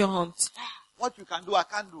différente. What you can do, I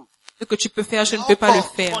can't do. Ce que tu peux faire, je We ne are peux all pas le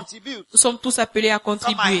called to faire. contribute. Nous sommes tous appelés à Some are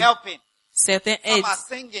contribuer. helping. Certains Some aident, are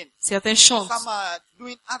singing. certains chantent, Some are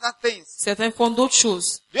doing other things. certains font d'autres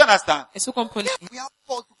choses. Do you understand? Est-ce que vous comprenez? We are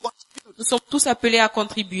called to contribute Nous sommes tous appelés à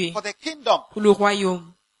contribuer for the kingdom. pour le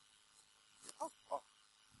royaume.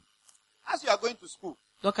 As you are going to school,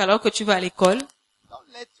 Donc alors que tu vas à l'école, don't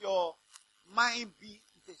let your mind be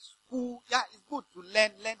in the school. Yeah, it's good to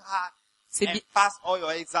learn hard c'est and bi- pass all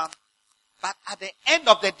your exams. But at the end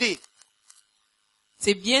of the day,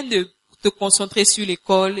 c'est bien de te concentrer sur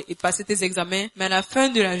l'école et passer tes examens, mais à la fin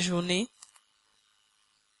de la journée,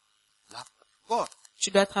 you have God.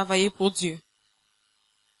 tu dois travailler pour Dieu.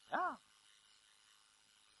 Yeah.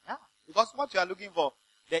 Yeah. Because what you are looking for,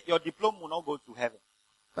 your diploma will not go to heaven.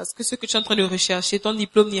 Parce que ce que tu es en train de rechercher, ton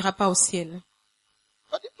diplôme n'ira pas au ciel.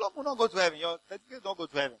 Your diploma will not go to heaven. Your certificate will not go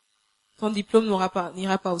to heaven. ton diplôme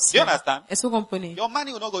n'ira pas au Do you ciel. understand? Est-ce que vous comprenez? Your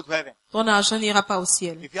money will not go to heaven. Ton argent n'ira pas au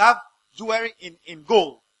ciel. If you have jewelry in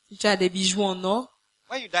gold, Si tu as des bijoux en or,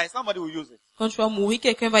 when you die, somebody will use it. quand tu vas mourir,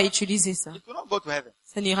 quelqu'un va utiliser ça. It will not go to heaven.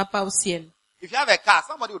 Ça n'ira pas au ciel. If you have a car,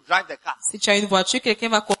 somebody will drive the car. Si tu as une voiture, quelqu'un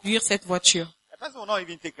va conduire cette voiture. The person will not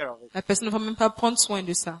even take care of it. La personne ne va même pas prendre soin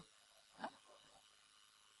de ça.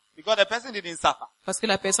 Because the person didn't suffer. Parce que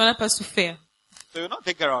la personne n'a pas souffert. So you will not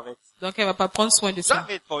take care of it. Donc elle va pas prendre soin de ça.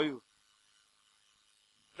 Drive it for you.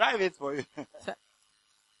 Drive it for you. Ça-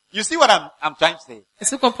 You see what I'm trying to say? Est-ce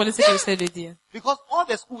que vous comprenez ce que j'essaie de dire? Because all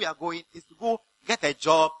the school we are going is to go get a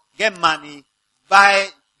job, get money,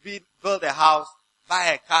 build a house, buy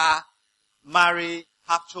a car, marry,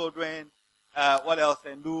 have children, what else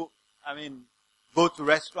and do? I mean, go to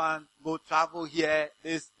restaurants, go travel here,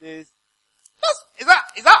 this. Is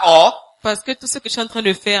that all? Parce que tout ce que je suis en train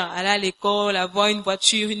de faire, aller à l'école, avoir une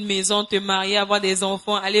voiture, une maison, te marier, avoir des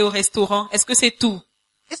enfants, aller au restaurant, est-ce que c'est tout?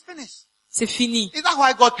 It's finished. C'est fini. Is that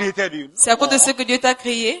why God created you? C'est à cause de ce que Dieu t'a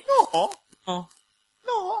créé? No. Non.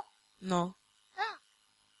 No. Non. Yeah.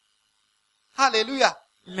 Hallelujah.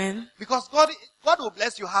 Amen. Because God will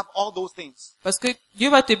bless you have all those things. Parce que Dieu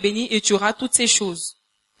va te bénir et tu auras toutes ces choses.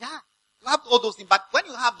 Yeah. You have all those things. But when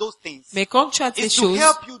you have those things, Mais quand tu as ces it's to choses,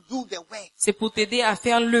 help you do the work. c'est pour t'aider à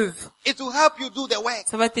faire l'œuvre. It will help you do the work.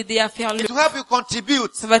 Ça va t'aider à faire It will l'œuvre. help you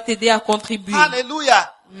contribute. Ça va t'aider à contribuer.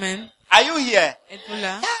 Hallelujah. Amen. Are you here? Êtes-vous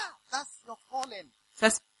là? Yeah. That's your calling. Ça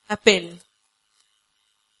s'appelle.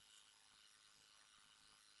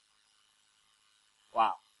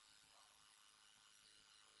 Wow.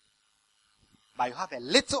 But you have a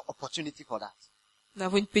little opportunity for that. Nous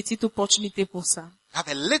avons une petite opportunité pour ça. You have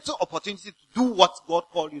a little opportunity to do what God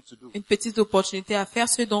called you to do. Une petite opportunité à faire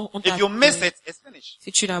ce dont on t'a If you miss appelé. it, it's finished.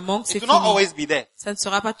 Si tu la manques, c'est It will not fini. always be there. Ça ne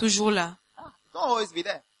sera pas toujours là. It will not always be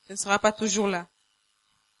there. Ce ne sera pas toujours là.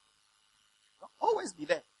 It will not always be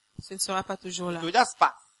there. Ce ne sera pas toujours là. It will just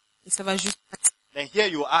pass. Et ça va juste passer. Then here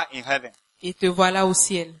you are in heaven. Et te voilà au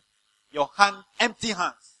ciel. Your hand, empty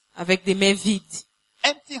hands. Avec des mains vides.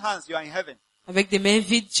 Empty hands, you are in heaven. Avec des mains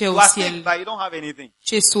vides, tu es You au are saved, ciel. but you don't have anything.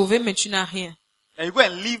 Tu es sauvé, mais tu n'as rien. And you go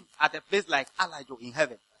and live at a place like Alajo in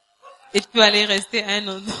heaven. Et tu peux aller rester à un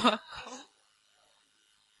endroit.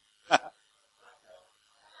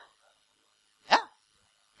 Yeah.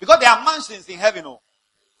 Because there are mansions in heaven, oh.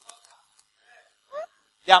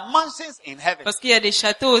 There are mansions in heaven. Parce qu'il y a des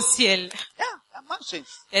châteaux au ciel. Yeah, there are mansions.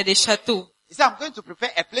 Il y a des châteaux. He said, I'm going to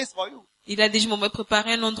prepare a place for you. Il a dit, je m'en vais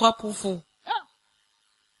préparer un endroit pour vous. Yeah.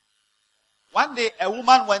 One day, a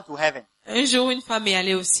woman went to heaven. Un jour, une femme est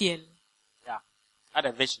allée au ciel. Yeah. Had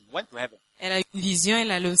a vision. Went to heaven. Elle a eu une vision,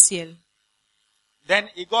 elle est allée au ciel. Then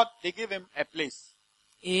they gave him a place.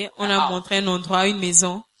 Et on a montré un endroit, une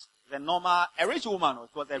maison. A rich woman.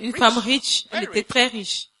 It was a Une rich, femme riche, elle very était rich très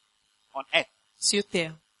riche on earth. sur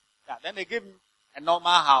terre. Yeah. Then they gave him a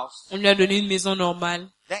normal house. On lui a donné une maison normale.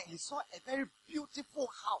 Then he saw a very beautiful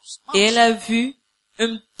house. Et elle a vu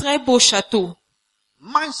un très beau château.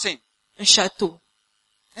 Mansion. Un château.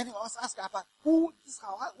 Then he was asking about who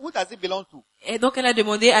does it belong to? Et donc elle a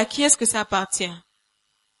demandé à qui est-ce que ça appartient.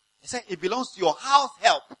 He said it belongs to your house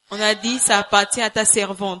help. On a dit ça appartient à ta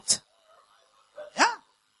servante. Yeah.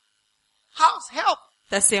 House help.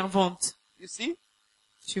 Ta servante. You see?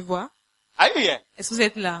 Tu vois? Are you here? Est-ce que vous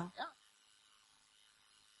êtes là?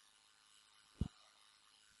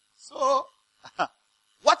 So,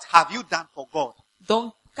 what have you done for God?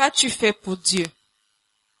 Donc, qu'as-tu fait pour Dieu?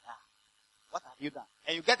 What have you done?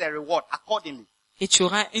 And you get a reward accordingly. Et tu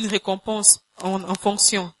auras une récompense en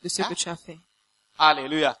fonction de ce que tu as fait.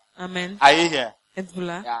 Hallelujah. Amen. Are you here? Êtes-vous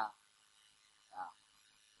là? Yeah.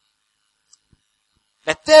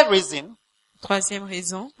 The third reason Troisième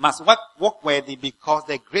raison. must walk worthy because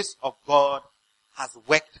the grace of God has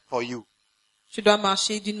worked for you. Tu dois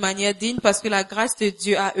marcher d'une manière digne parce que la grâce de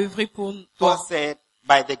Dieu a œuvré pour God toi. said,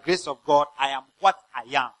 by the grace of God, I am what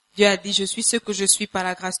I am. Dieu a dit, je suis ce que je suis par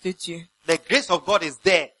la grâce de Dieu. The grace of God is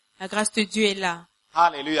there. La grâce de Dieu est là.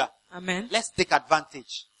 Hallelujah. Amen. Let's take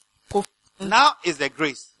advantage. Pour- Now is the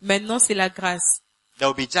grace. Maintenant, c'est la grâce. There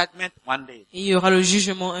will be judgment one day. Et il y aura le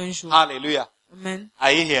jugement un jour. Hallelujah. Amen.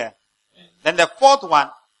 Are you here? Then the fourth one,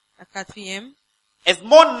 La quatrième. it's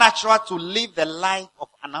more natural to live the life of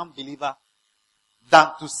an unbeliever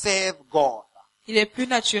than to serve God. Il est plus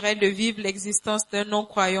naturel de vivre l'existence d'un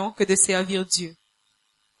non-croyant que de servir Dieu.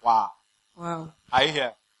 Wow. Wow. Are you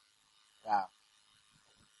here? Yeah.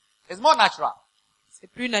 It's more natural C'est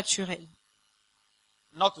plus naturel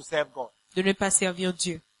not to serve God. de ne pas servir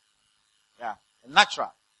Dieu. Yeah.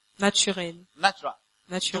 Natural. Naturel. Natural. To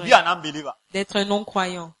be Naturel. an unbeliever. D'être un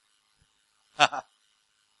non-croyant.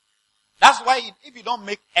 That's why if you don't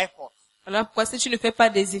make effort Alors pourquoi si tu ne fais pas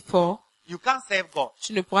des efforts, you can't serve God.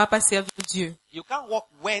 tu ne pourras pas servir Dieu. You can't walk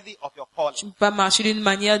worthy of your Tu calling. ne peux pas marcher d'une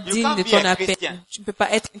manière You digne can't de be ton a appel. Christian. Tu ne peux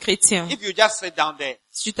pas être un chrétien. If you just sit down there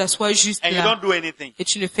Si tu t'assois juste and you là don't do anything. et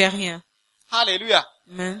tu ne fais rien. Hallelujah.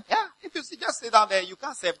 Amen. Yeah. If you just sit down there, you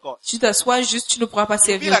can't serve God. Si tu t'assois juste, tu ne pourras pas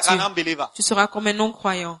You'll be servir like Dieu. an unbeliever. Tu seras comme un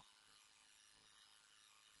non-croyant.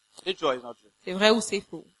 It's true or it's not true? C'est vrai ou c'est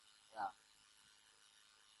faux? Yeah.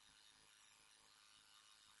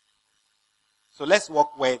 So let's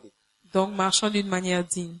walk worthy. Donc, marchons d'une manière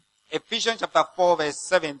digne. Ephesians chapter 4 verse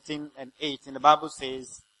 17 and 18, the Bible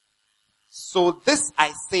says, "So this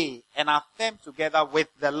I say and affirm together with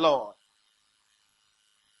the Lord,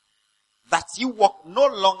 that you walk no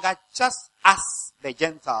longer just as the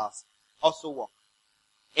Gentiles also walk,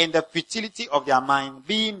 in the futility of their mind,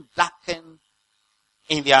 being darkened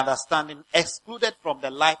in their understanding, excluded from the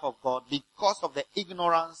life of God because of the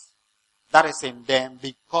ignorance that is in them,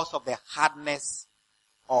 because of the hardness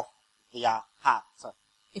of their hearts."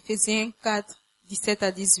 Éphésiens 4, 17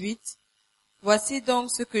 à 18. Voici donc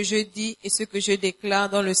ce que je dis et ce que je déclare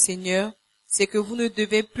dans le Seigneur, c'est que vous ne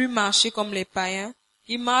devez plus marcher comme les païens,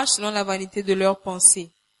 qui marchent selon la vanité de leurs pensées.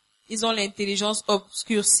 Ils ont l'intelligence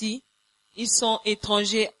obscurcie, ils sont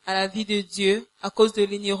étrangers à la vie de Dieu à cause de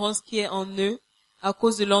l'ignorance qui est en eux, à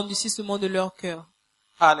cause de l'endurcissement de leur cœur.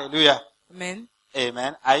 Hallelujah. Amen.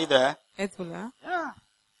 Amen. Are you there? Êtes-vous là? Yeah.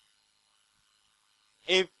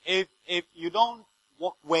 If you don't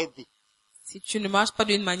walk worthy Si tu ne marches pas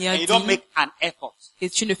d'une manière and you don't digne make an effort, et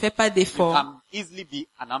tu ne fais pas you d'effort, can easily be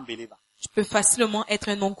an unbeliever. tu peux facilement être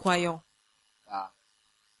un non-croyant. Yeah.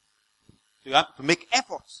 So you have to make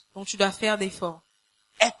efforts. Donc tu dois faire d'efforts.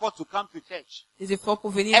 Effort to come to church. Des efforts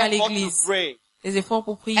pour venir à Effort to l'église. pray. Des efforts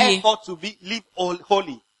pour prier. Effort to live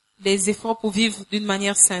holy. Des efforts pour vivre d'une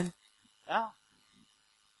manière sainte. Yeah.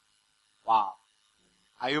 Wow.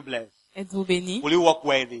 Are you blessed? Êtes-vous bénis? Will you walk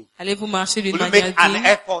worthy? Allez-vous marcher d'une Will you manière make an digne?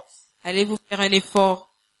 effort? Allez-vous faire un effort?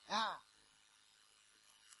 Yeah.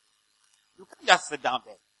 You can't just sit down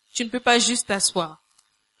there. Tu ne peux pas juste t'asseoir.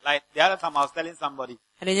 Like the other time I was telling somebody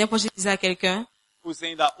La dernière fois, je disais à quelqu'un who's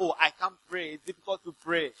saying that, oh, I can't pray. It's difficult to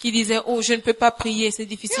pray. qui disait, oh, je ne peux pas prier, c'est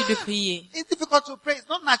difficile de prier. It's difficult to pray. It's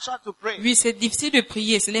not natural to pray. Oui, c'est difficile de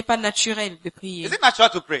prier, ce n'est pas naturel de prier. Is it natural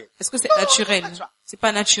to pray? Est-ce que c'est No, naturel? not natural. C'est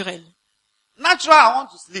pas naturel. Natural, I want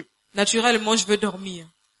to sleep. Naturellement, je veux dormir.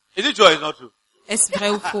 Is it true or is not true? Est-ce vrai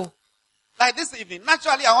ou faux? Like this evening,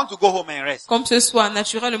 naturally I want to go home and rest. Comme ce soir,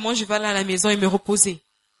 naturellement, je vais aller à la maison et me reposer.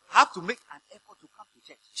 I have to make an effort to come to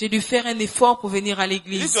church. J'ai dû faire un effort pour venir à Is it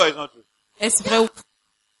l'église. true or is not true? Est-ce vrai ou faux?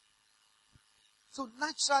 So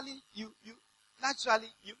naturally, you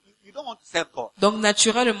don't want to serve God. Donc,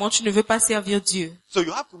 naturellement, tu ne veux pas servir Dieu. So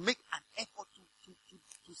you have to make an effort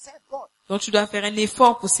to serve God. Donc, tu dois faire un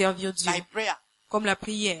effort pour servir Dieu. Like prayer. Comme la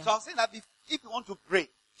prière. So I was saying that if you want to pray,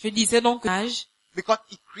 Je disais donc, because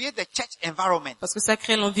it creates the church environment. parce que ça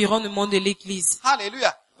crée l'environnement de l'église.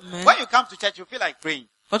 Hallelujah. Amen. When you come to church, you feel like praying.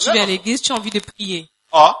 Quand tu viens à l'église, tu as envie de prier.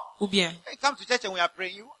 Or, Ou bien, when you come to church and we are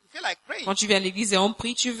praying, you feel like praying. quand tu viens à l'église et on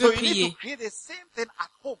prie, tu So veux you need prier. to create the same thing at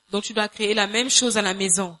home. Donc, tu dois créer la même chose à la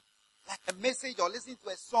maison. Like a message or listening to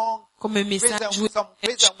a song, Comme un praise message ou some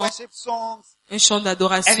praise and worship songs. un chant And if you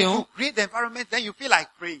d'adoration. create the environment, then you feel like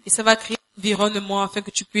praying. Et ça va créer l'environnement afin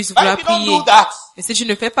que tu puisses But vouloir if you don't prier. do that, Mais si tu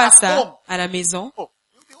ne fais pas home. ça à la maison, oh,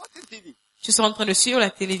 you'll be watching TV. tu seras en train de suivre la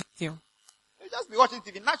télévision. You'll just be watching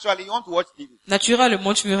TV. Naturally, you want to watch TV.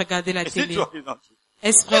 Naturellement, tu veux regarder la Is it télé. true or is not true?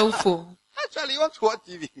 Est-ce vrai ou faux? Naturally, you want to watch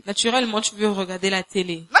TV. Naturellement, tu veux regarder la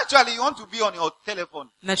télé. Naturally, you want to be on your telephone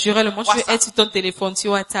Naturellement, tu veux WhatsApp. être sur ton téléphone,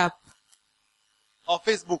 sur WhatsApp or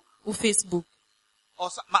Facebook ou Facebook.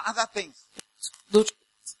 or some other things. D'autres,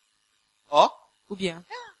 Or, ou bien.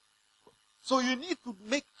 so you need to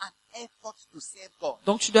make an effort to serve God.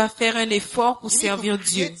 Donc, tu dois faire un effort pour You need servir to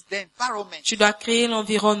Dieu. create the environment Tu dois créer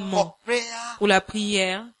l'environnement for prayer. pour la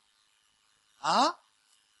prière. Huh?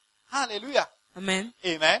 Hallelujah. Amen.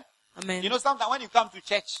 Amen. Amen. You know, sometimes when you come to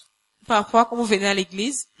church, Parfois, quand vous venez à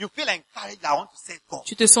l'église, you feel encouraged that I want to serve God.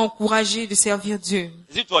 tu te sens encouragé de servir Dieu.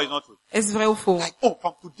 Is it true or is not true? Est-ce vrai ou faux? Like, oh,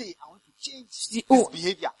 from today, I want to change Tu dis, this oh,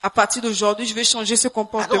 behavior. à partir d'aujourd'hui, je vais changer ce I don't want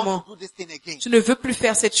comportement. to do this thing again. Tu ne veux plus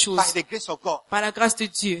faire cette chose. By the grace of God. Par la grâce de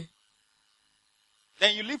Dieu.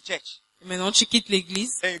 Then you leave church. Et maintenant, tu quittes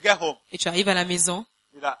l'église Then you get home. et tu arrives à la maison.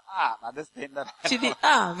 You're like, but this thing that I Tu dis, don't-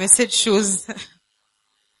 ah, mais cette chose,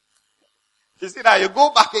 You see that you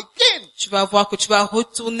go back again. tu vas voir que tu vas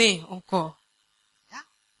retourner encore.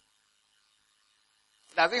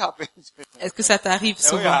 Does it happen? Est-ce que ça t'arrive And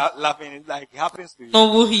when you souvent? are laughing, it's like it happens to you. Quand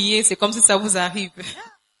vous riez, c'est comme si ça vous arrive.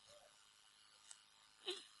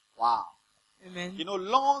 Wow. Amen. You know,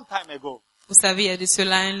 long time ago, Vous savez, il y a de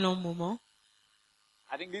cela un long moment.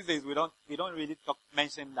 I think these days we don't really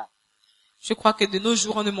mention that. Je crois que de nos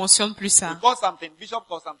jours, on ne mentionne plus We ça. call something, Bishop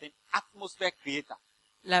calls something atmosphere creator.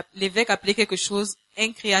 L'évêque appelait quelque chose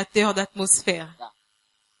un créateur d'atmosphère. Yeah.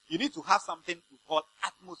 You need to have something we call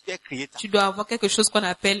atmosphere creator. Tu dois avoir quelque chose qu'on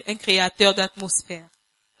appelle un créateur d'atmosphère.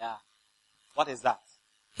 Yeah. What is that?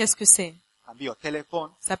 Qu'est-ce que c'est? It can be your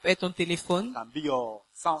telephone, Ça peut être ton téléphone, it can be your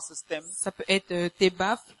sound system, ça peut être tes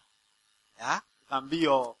baffles, yeah? It can be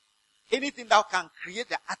your anything that can create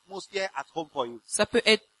the atmosphere at home for you. ça peut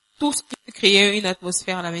être tout ce qui peut créer une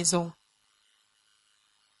atmosphère à la maison.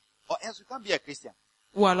 Or else you can't be a Christian.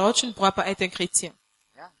 Ou alors tu ne pourras pas être un chrétien,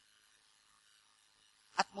 Yeah.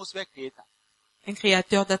 Atmosphere creator. un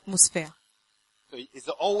créateur d'atmosphère. So it's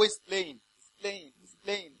always playing. It's playing. It's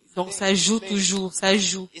playing. It's Donc playing, ça joue it's playing, toujours, ça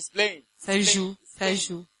joue, It's playing. ça it's joue, playing, it's ça playing,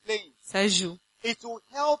 joue, it's playing. ça joue. It will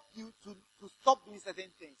help you to stop doing certain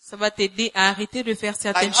things. Ça va t'aider à arrêter de faire Like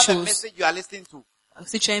certaines you have a choses. message you are listening to.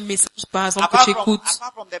 Si tu as un message, par exemple, que tu écoutes,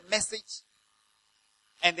 Apart from the message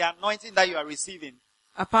and the anointing that you are receiving,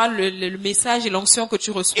 à part le message et l'onction que tu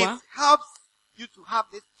it reçois, helps you to have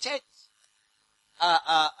this church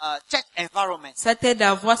environment. ça t'aide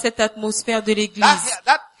à avoir cette atmosphère de l'église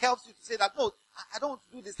That helps you to say that, no, I don't want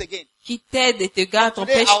to do this again. qui t'aide et te garde,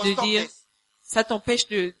 Today, t'empêche I will de stop dire, this.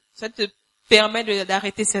 ça te permet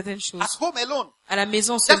d'arrêter certaines choses. At home alone, À la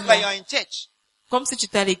maison just like seulement, you're in church. comme si tu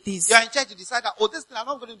étais à l'église. You're in church, you decide that, oh, this thing I'm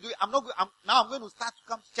not going to do it. Now I'm going to start to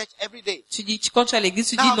come to church every day. Quand tu es à l'église,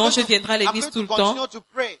 tu Now dis I'm non, going je to- viendrai à I'm l'église going tout le to temps. continue to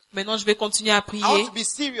pray. Maintenant, je vais continuer à I want prier. to be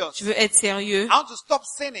serious. Je veux être sérieux. I want to stop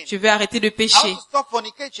sinning. Je veux arrêter de I pécher. want to stop Je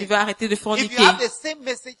fornicating. veux arrêter de If you forniquer. have the same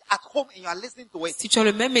message at home and you are listening to it, Si tu as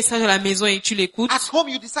le même message à la maison et que tu l'écoutes, at home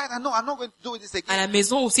you decide, no, I'm not going to do this à again. la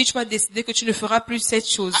maison aussi, tu vas décider que tu ne feras plus cette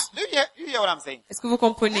chose. Do you hear what I'm saying? Est-ce que vous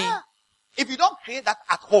comprenez? Yeah. If you don't create that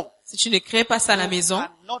at home, Si tu ne crées pas ça à la you maison,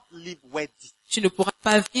 cannot live worthy tu ne pourras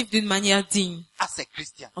pas vivre d'une manière digne as a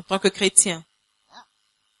Christian. en tant que chrétien.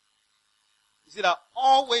 You see that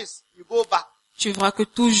always you go back. Tu verras que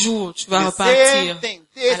toujours tu vas The repartir same thing,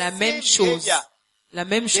 à la même chose. La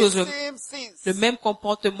même the chose, same sins. le même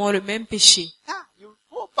comportement, le même péché. Yeah, you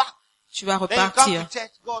go back. Tu vas Then you come repartir. to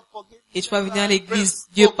church, God forgive me. Et tu vas venir à Pray. l'église.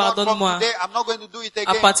 Dieu, Oh, God, from pardonne-moi. today, I'm not going to do it À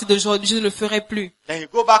again. partir d'aujourd'hui, je ne le ferai plus. Then you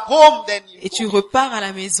go back home, then you Et tu go. repars à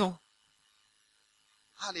la maison.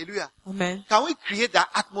 Hallelujah. Amen. Can we create that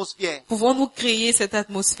atmosphere Pouvons-nous créer cette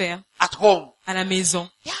atmosphère at home? à la maison?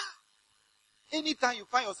 Yeah. Anytime you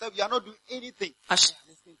find yourself, you are not doing anything. À ch-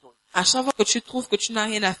 Listening to it. À chaque fois que tu trouves que tu n'as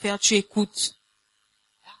rien à faire, tu écoutes.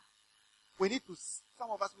 Some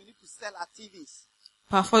of us, we need to sell our TVs.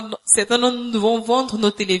 Parfois, certains d'entre nous devons vendre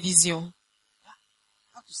nos télévisions.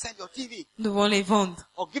 You have to sell your TV Nous devons les vendre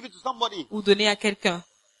or give it to somebody. ou donner à quelqu'un.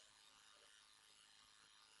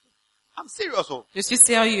 I'm serious. Oh. Je suis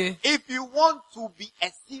sérieux. If you want to be a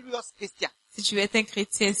serious Christian, Si tu veux être un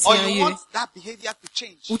chrétien or you sérieux, want that behavior to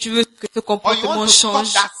change, ou tu veux que ce or you comportement want to stop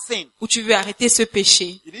change, that sin, ou tu veux arrêter ce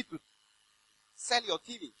péché, you need to sell your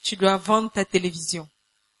TV. tu dois vendre ta télévision.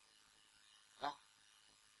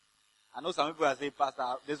 I know some people are saying,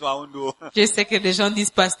 Pastor, this one I won't do. Je sais que des gens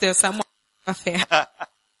disent, pasteur, ça, moi, je ne peux pas faire.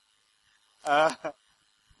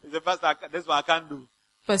 He said, Pastor, this one I can't do.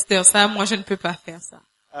 Pasteur, ça, moi, je ne peux pas faire ça.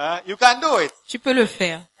 You can do it. Tu peux le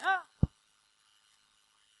faire.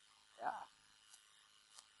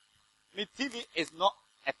 Me, TV is not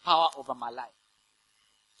a power over my life.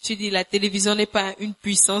 Tu dis, la télévision n'est pas une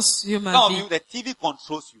puissance sur ma Some of vie. you, the TV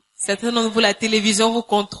controls you. Certains d'entre vous, la télévision vous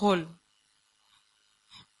contrôle.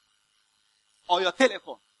 Or your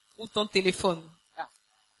telephone. Ou ton téléphone.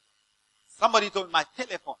 Somebody told me my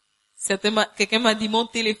telephone. Quelqu'un m'a dit, mon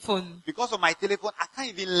téléphone. Because of my telephone, I can't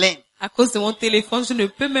even learn. À cause de mon téléphone, je ne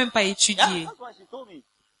peux même pas étudier. That's what she told me.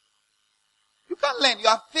 You can't learn. You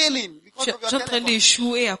are failing because Je of your suis en train telephone.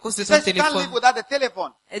 d'échouer à cause de She son said she can't live téléphone. without the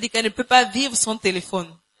telephone. Elle dit qu'elle ne peut pas vivre sans téléphone.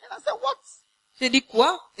 And I said, what? J'ai dit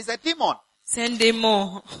quoi? It's a demon. C'est un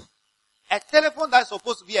démon. A telephone that is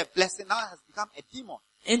supposed to be a blessing now has become a demon.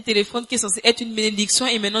 Un téléphone qui est censé être une bénédiction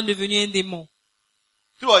est maintenant devenu un démon.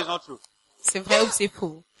 True or is not true? C'est vrai ou c'est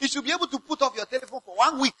faux? You should be able to put off your telephone for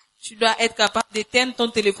 1 week. Tu dois être capable d'éteindre ton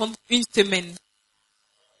téléphone une semaine.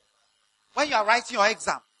 When you are writing your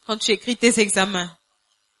exam. Quand tu écris tes examens.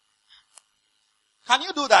 Can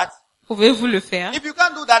you do that? Pouvez-vous le faire? If you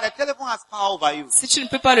can't do that, the telephone has power over you. Si tu ne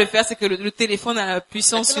peux pas le faire, c'est que le téléphone a la The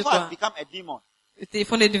puissance sur telephone has toi. become a demon, Le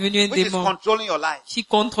téléphone est devenu un which is démon controlling your life. qui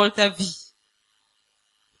contrôle ta vie.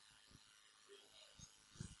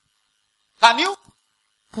 Can you?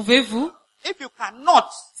 Pouvez-vous? If you cannot,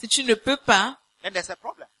 Si tu ne peux pas, then there's a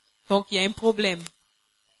problem. donc il y a un problème.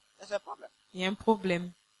 There's a problem. Il y a un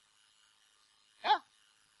problème.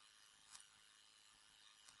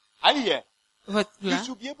 Are you here? Votre You là,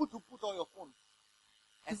 should be able to put on your phone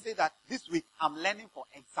and say that this week I'm learning for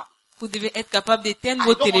exam. vous devez être capable d'éteindre I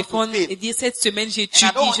votre don't want to téléphone fail. et dire cette semaine And I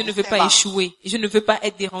j'étudie, don't want je ne veux pas disturbance. échouer, et je ne veux pas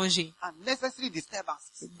être dérangé. Unnecessary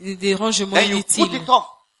disturbances. Des dérangements Then you put inutiles. it off.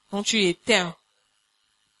 Donc tu l'éteins,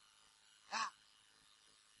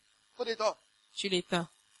 Put it off. tu l'éteins.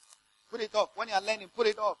 Put it off. When you are learning, put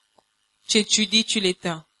it off. Tu étudies, tu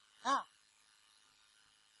l'éteins.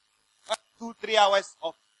 2-3 hours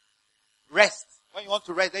of rest. When you want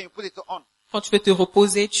to rest, then you put it on. Quand tu veux te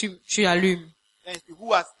reposer, tu allumes. Then you see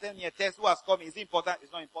who has done your test, who has come, is it important,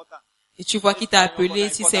 it's not important. Et tu vois qui t'a appelé,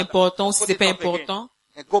 si c'est important ou si c'est pas important.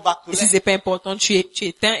 And go back to Et si learn. c'est pas important, tu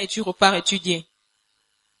éteins et tu repars étudier.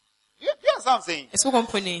 You understand what I'm saying? Est-ce que vous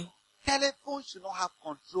comprenez? Telephone should not have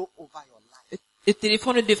control over your life. Le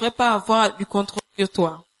téléphone ne devrait pas avoir du contrôle sur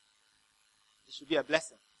toi. It should be a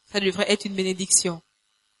blessing. Ça devrait être une bénédiction.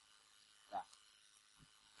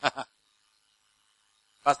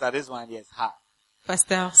 Pastor, this one here is hard.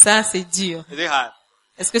 Pasteur, ça c'est dur. Is it hard?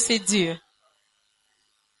 Est-ce que c'est dur?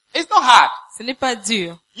 It's not hard. Ce n'est pas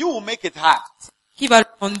dur. You will make it hard. Qui va le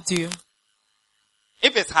rendre dur?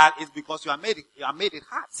 If it's hard, it's because you have made it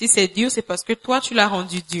hard. Si c'est dur, c'est parce que toi tu l'as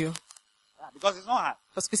rendu dur. Because it's not hard.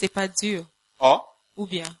 Parce que c'est pas dur. Or, Ou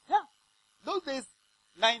bien, those days,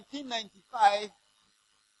 1995,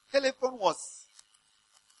 telephone was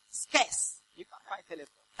scarce. You can't find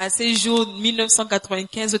telephone. à ces jours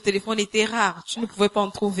 1995, le téléphone était rare. Tu ne pouvais pas en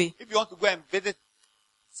trouver. If you want to go and visit,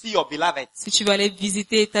 see your beloved, Si tu vas aller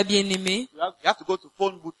visiter ta bien-aimée, you have to go to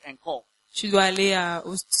phone booth and call. tu dois aller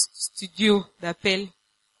au studio d'appel.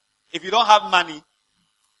 If you don't have money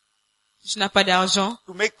Tu n'as pas d'argent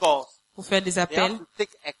to make calls, pour faire des they have appels. to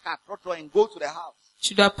take a car, trotro, and go to the house.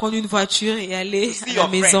 Tu dois prendre une voiture et aller To see à your la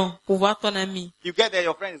maison pour voir ton ami. You get there,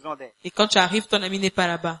 your friend is not there. Et quand tu arrives, ton ami n'est pas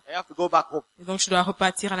là-bas. You have to go back home. Et donc tu dois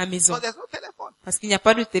repartir à la maison. So there's no telephone. Parce qu'il n'y a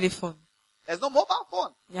pas de téléphone. There's no mobile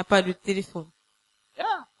phone. Il n'y a pas de téléphone. Yeah.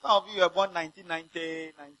 Some of you were born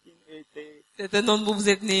 1990, 1980. Certains d'entre vous, vous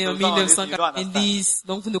êtes nés en You don't 1990,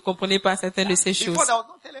 donc vous ne comprenez pas certaines de ces Before choses. there was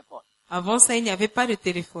no telephone. Avant ça, il n'y avait pas de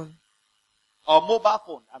téléphone Or mobile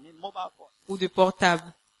phone. I mean mobile phone. ou de portable.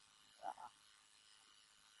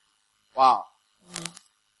 Wow.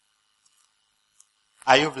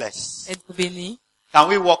 Are you blessed? Êtes-vous bénis? Can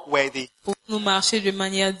we walk worthy? Pouvons-nous marcher de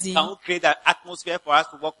manière digne? Can we create an atmosphere for us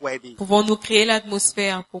to walk worthy? Pouvons-nous créer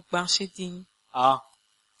l'atmosphère pour marcher digne?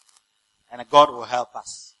 And God will help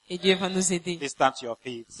us. Et Dieu va nous aider. Please stand to your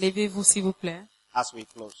feet Levez-vous, s'il vous plaît, as we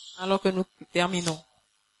close. alors que nous terminons.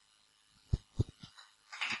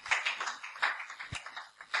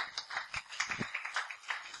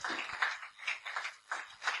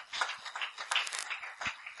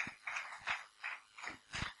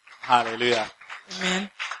 Hallelujah. Amen.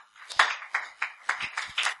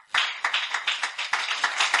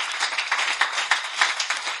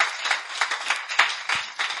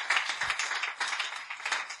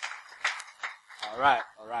 All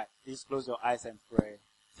right. Please close your eyes and pray.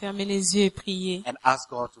 Fermez les yeux et priez. And ask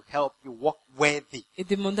God to help you walk worthy. Et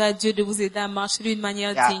demandez à Dieu de vous aider à marcher d'une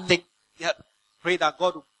manière Yeah, digne. pray that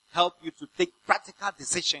God will help you to take practical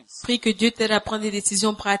decisions. Prie que Dieu t'aide à prendre des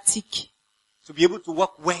décisions pratiques. To be able to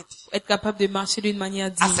walk worthy Pour être capable de marcher d'une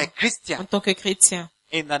manière as a digne. En Christian. tant que chrétien.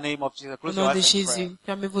 In the name of Jesus. Au Close your nom de eyes and pray. Jésus.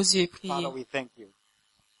 Fermez vos yeux et priez. Father, we thank you.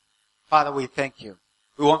 Father, we thank you.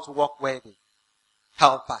 We want to walk worthy.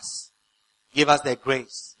 Help us. Give us the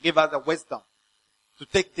grace. Give us the wisdom to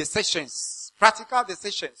take decisions, practical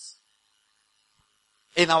decisions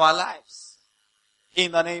in our lives.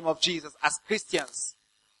 In the name of Jesus, as Christians,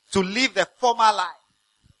 to live the former life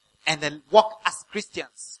and then walk as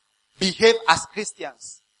Christians, behave as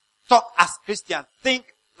Christians, talk as Christians, think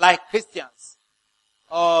like Christians.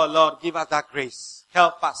 Oh Lord, give us that grace.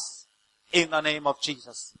 Help us in the name of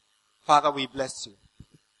Jesus. Father, we bless you.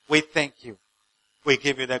 We thank you. We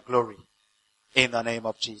give you the glory in the name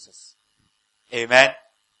of Jesus. Amen.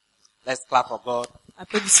 Let's clap for God.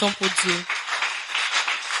 Applaudissons pour Dieu.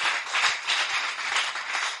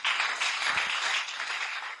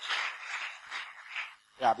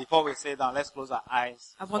 Yeah, before we sit down, let's close our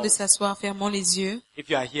eyes. Avant de s'asseoir, fermons les yeux. If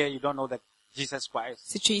you are here, you don't know that Jesus Christ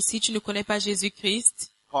Si tu es ici, tu ne connais pas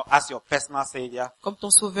Jésus-Christ or as your personal Savior, comme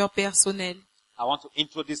ton sauveur personnel. I want to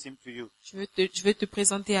introduce Him to you. Je veux te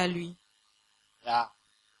présenter à lui. Yeah.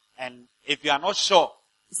 And if you are not sure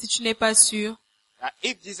Si tu n'es pas sûr that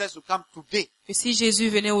if Jesus will come today, que si Jésus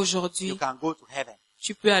venait you aujourd'hui, can go to heaven,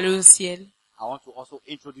 tu peux aller au ciel. I want to also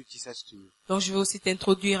introduce Jesus to you. Donc je veux aussi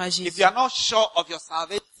t'introduire à If Jésus. you are not sure of your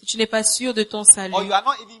salvation, Si tu n'es pas sûr de ton or salut, you are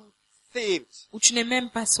not even saved, ou tu n'es même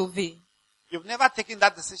pas sauvé, You've never taken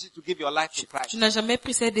that decision to give your life to Christ. Tu n'as jamais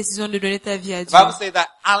pris cette décision de donner ta vie à The Dieu. Bible says that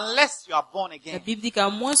unless you are born La again, Bible dit qu'à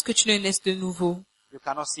moins que tu ne naisses de nouveau, you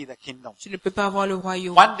cannot see the kingdom. tu ne peux pas voir le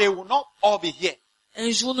royaume. One day we'll not all be here.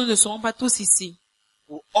 Un jour, nous ne serons pas tous ici.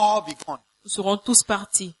 We'll all be gone. Nous serons tous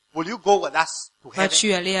partis. Will you go with us to heaven?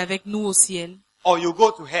 Vas-tu aller avec nous au ciel Or you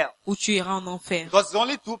go to hell? ou tu iras en enfer? Because there's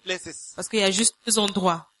only two places, Parce qu'il y a juste deux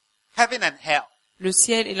endroits, heaven and hell. le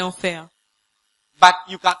ciel et l'enfer. But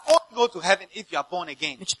you can only go to heaven if you are born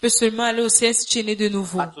again. Mais tu peux seulement aller au ciel si tu es né de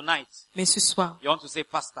nouveau. But tonight, Mais ce soir, you want to say,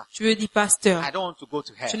 Pastor, tu veux dire, pasteur, I don't want to go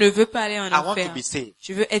to tu hell. ne veux pas aller en I want to enfer. be saved.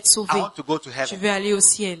 Tu veux être I sauvé. want to go to Tu heaven. veux aller au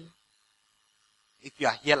ciel. If you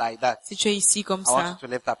are here like that, Si tu es ici comme I want ça, you to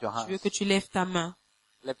lift up your je veux hands. que tu lèves ta main.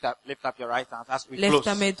 Lift up your right hand as we Lève close.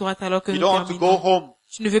 ta main droite alors que You nous don't want to go terminons. home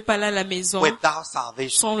Tu ne veux pas aller à la maison without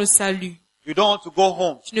salvation. sans le salut. You don't want to go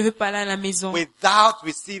home Tu ne veux pas aller à la maison without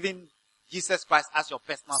receiving Jesus Christ as your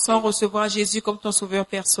personal sans Savior. recevoir Jésus comme ton sauveur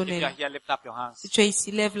If you are personnel. here, lift up your hands. Si tu es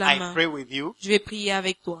ici, lève la I main. pray with you. Je vais prier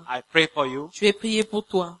avec toi. I pray for you Je vais prier pour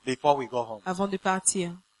toi before we go home. avant de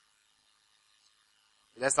partir.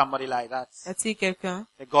 Is there somebody like that? Y a-t-il quelqu'un?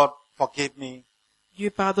 Say, God, forgive me. Dieu, You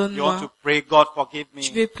want pardonne-moi. to pray, God, forgive Je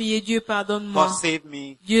me. vais prier, Dieu, God, pardonne-moi. save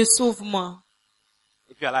me. Dieu, sauve-moi.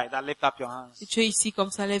 If you are like that, lift up your hands Si tu es ici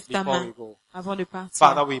comme ça, lève ta before we main go. avant de partir.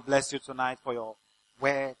 Father, we bless you tonight for your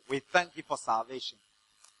word. We thank you for salvation.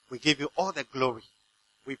 We give you all the glory.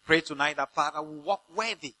 We pray tonight that, Father, we walk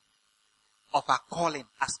worthy of our calling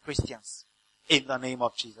as Christians in the name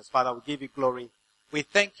of Jesus. Father, we give you glory. We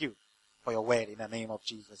thank you for your word in the name of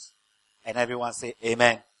Jesus. And everyone say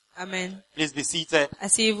amen. Amen. Please be seated.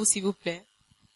 Asseyez-vous s'il vous plaît.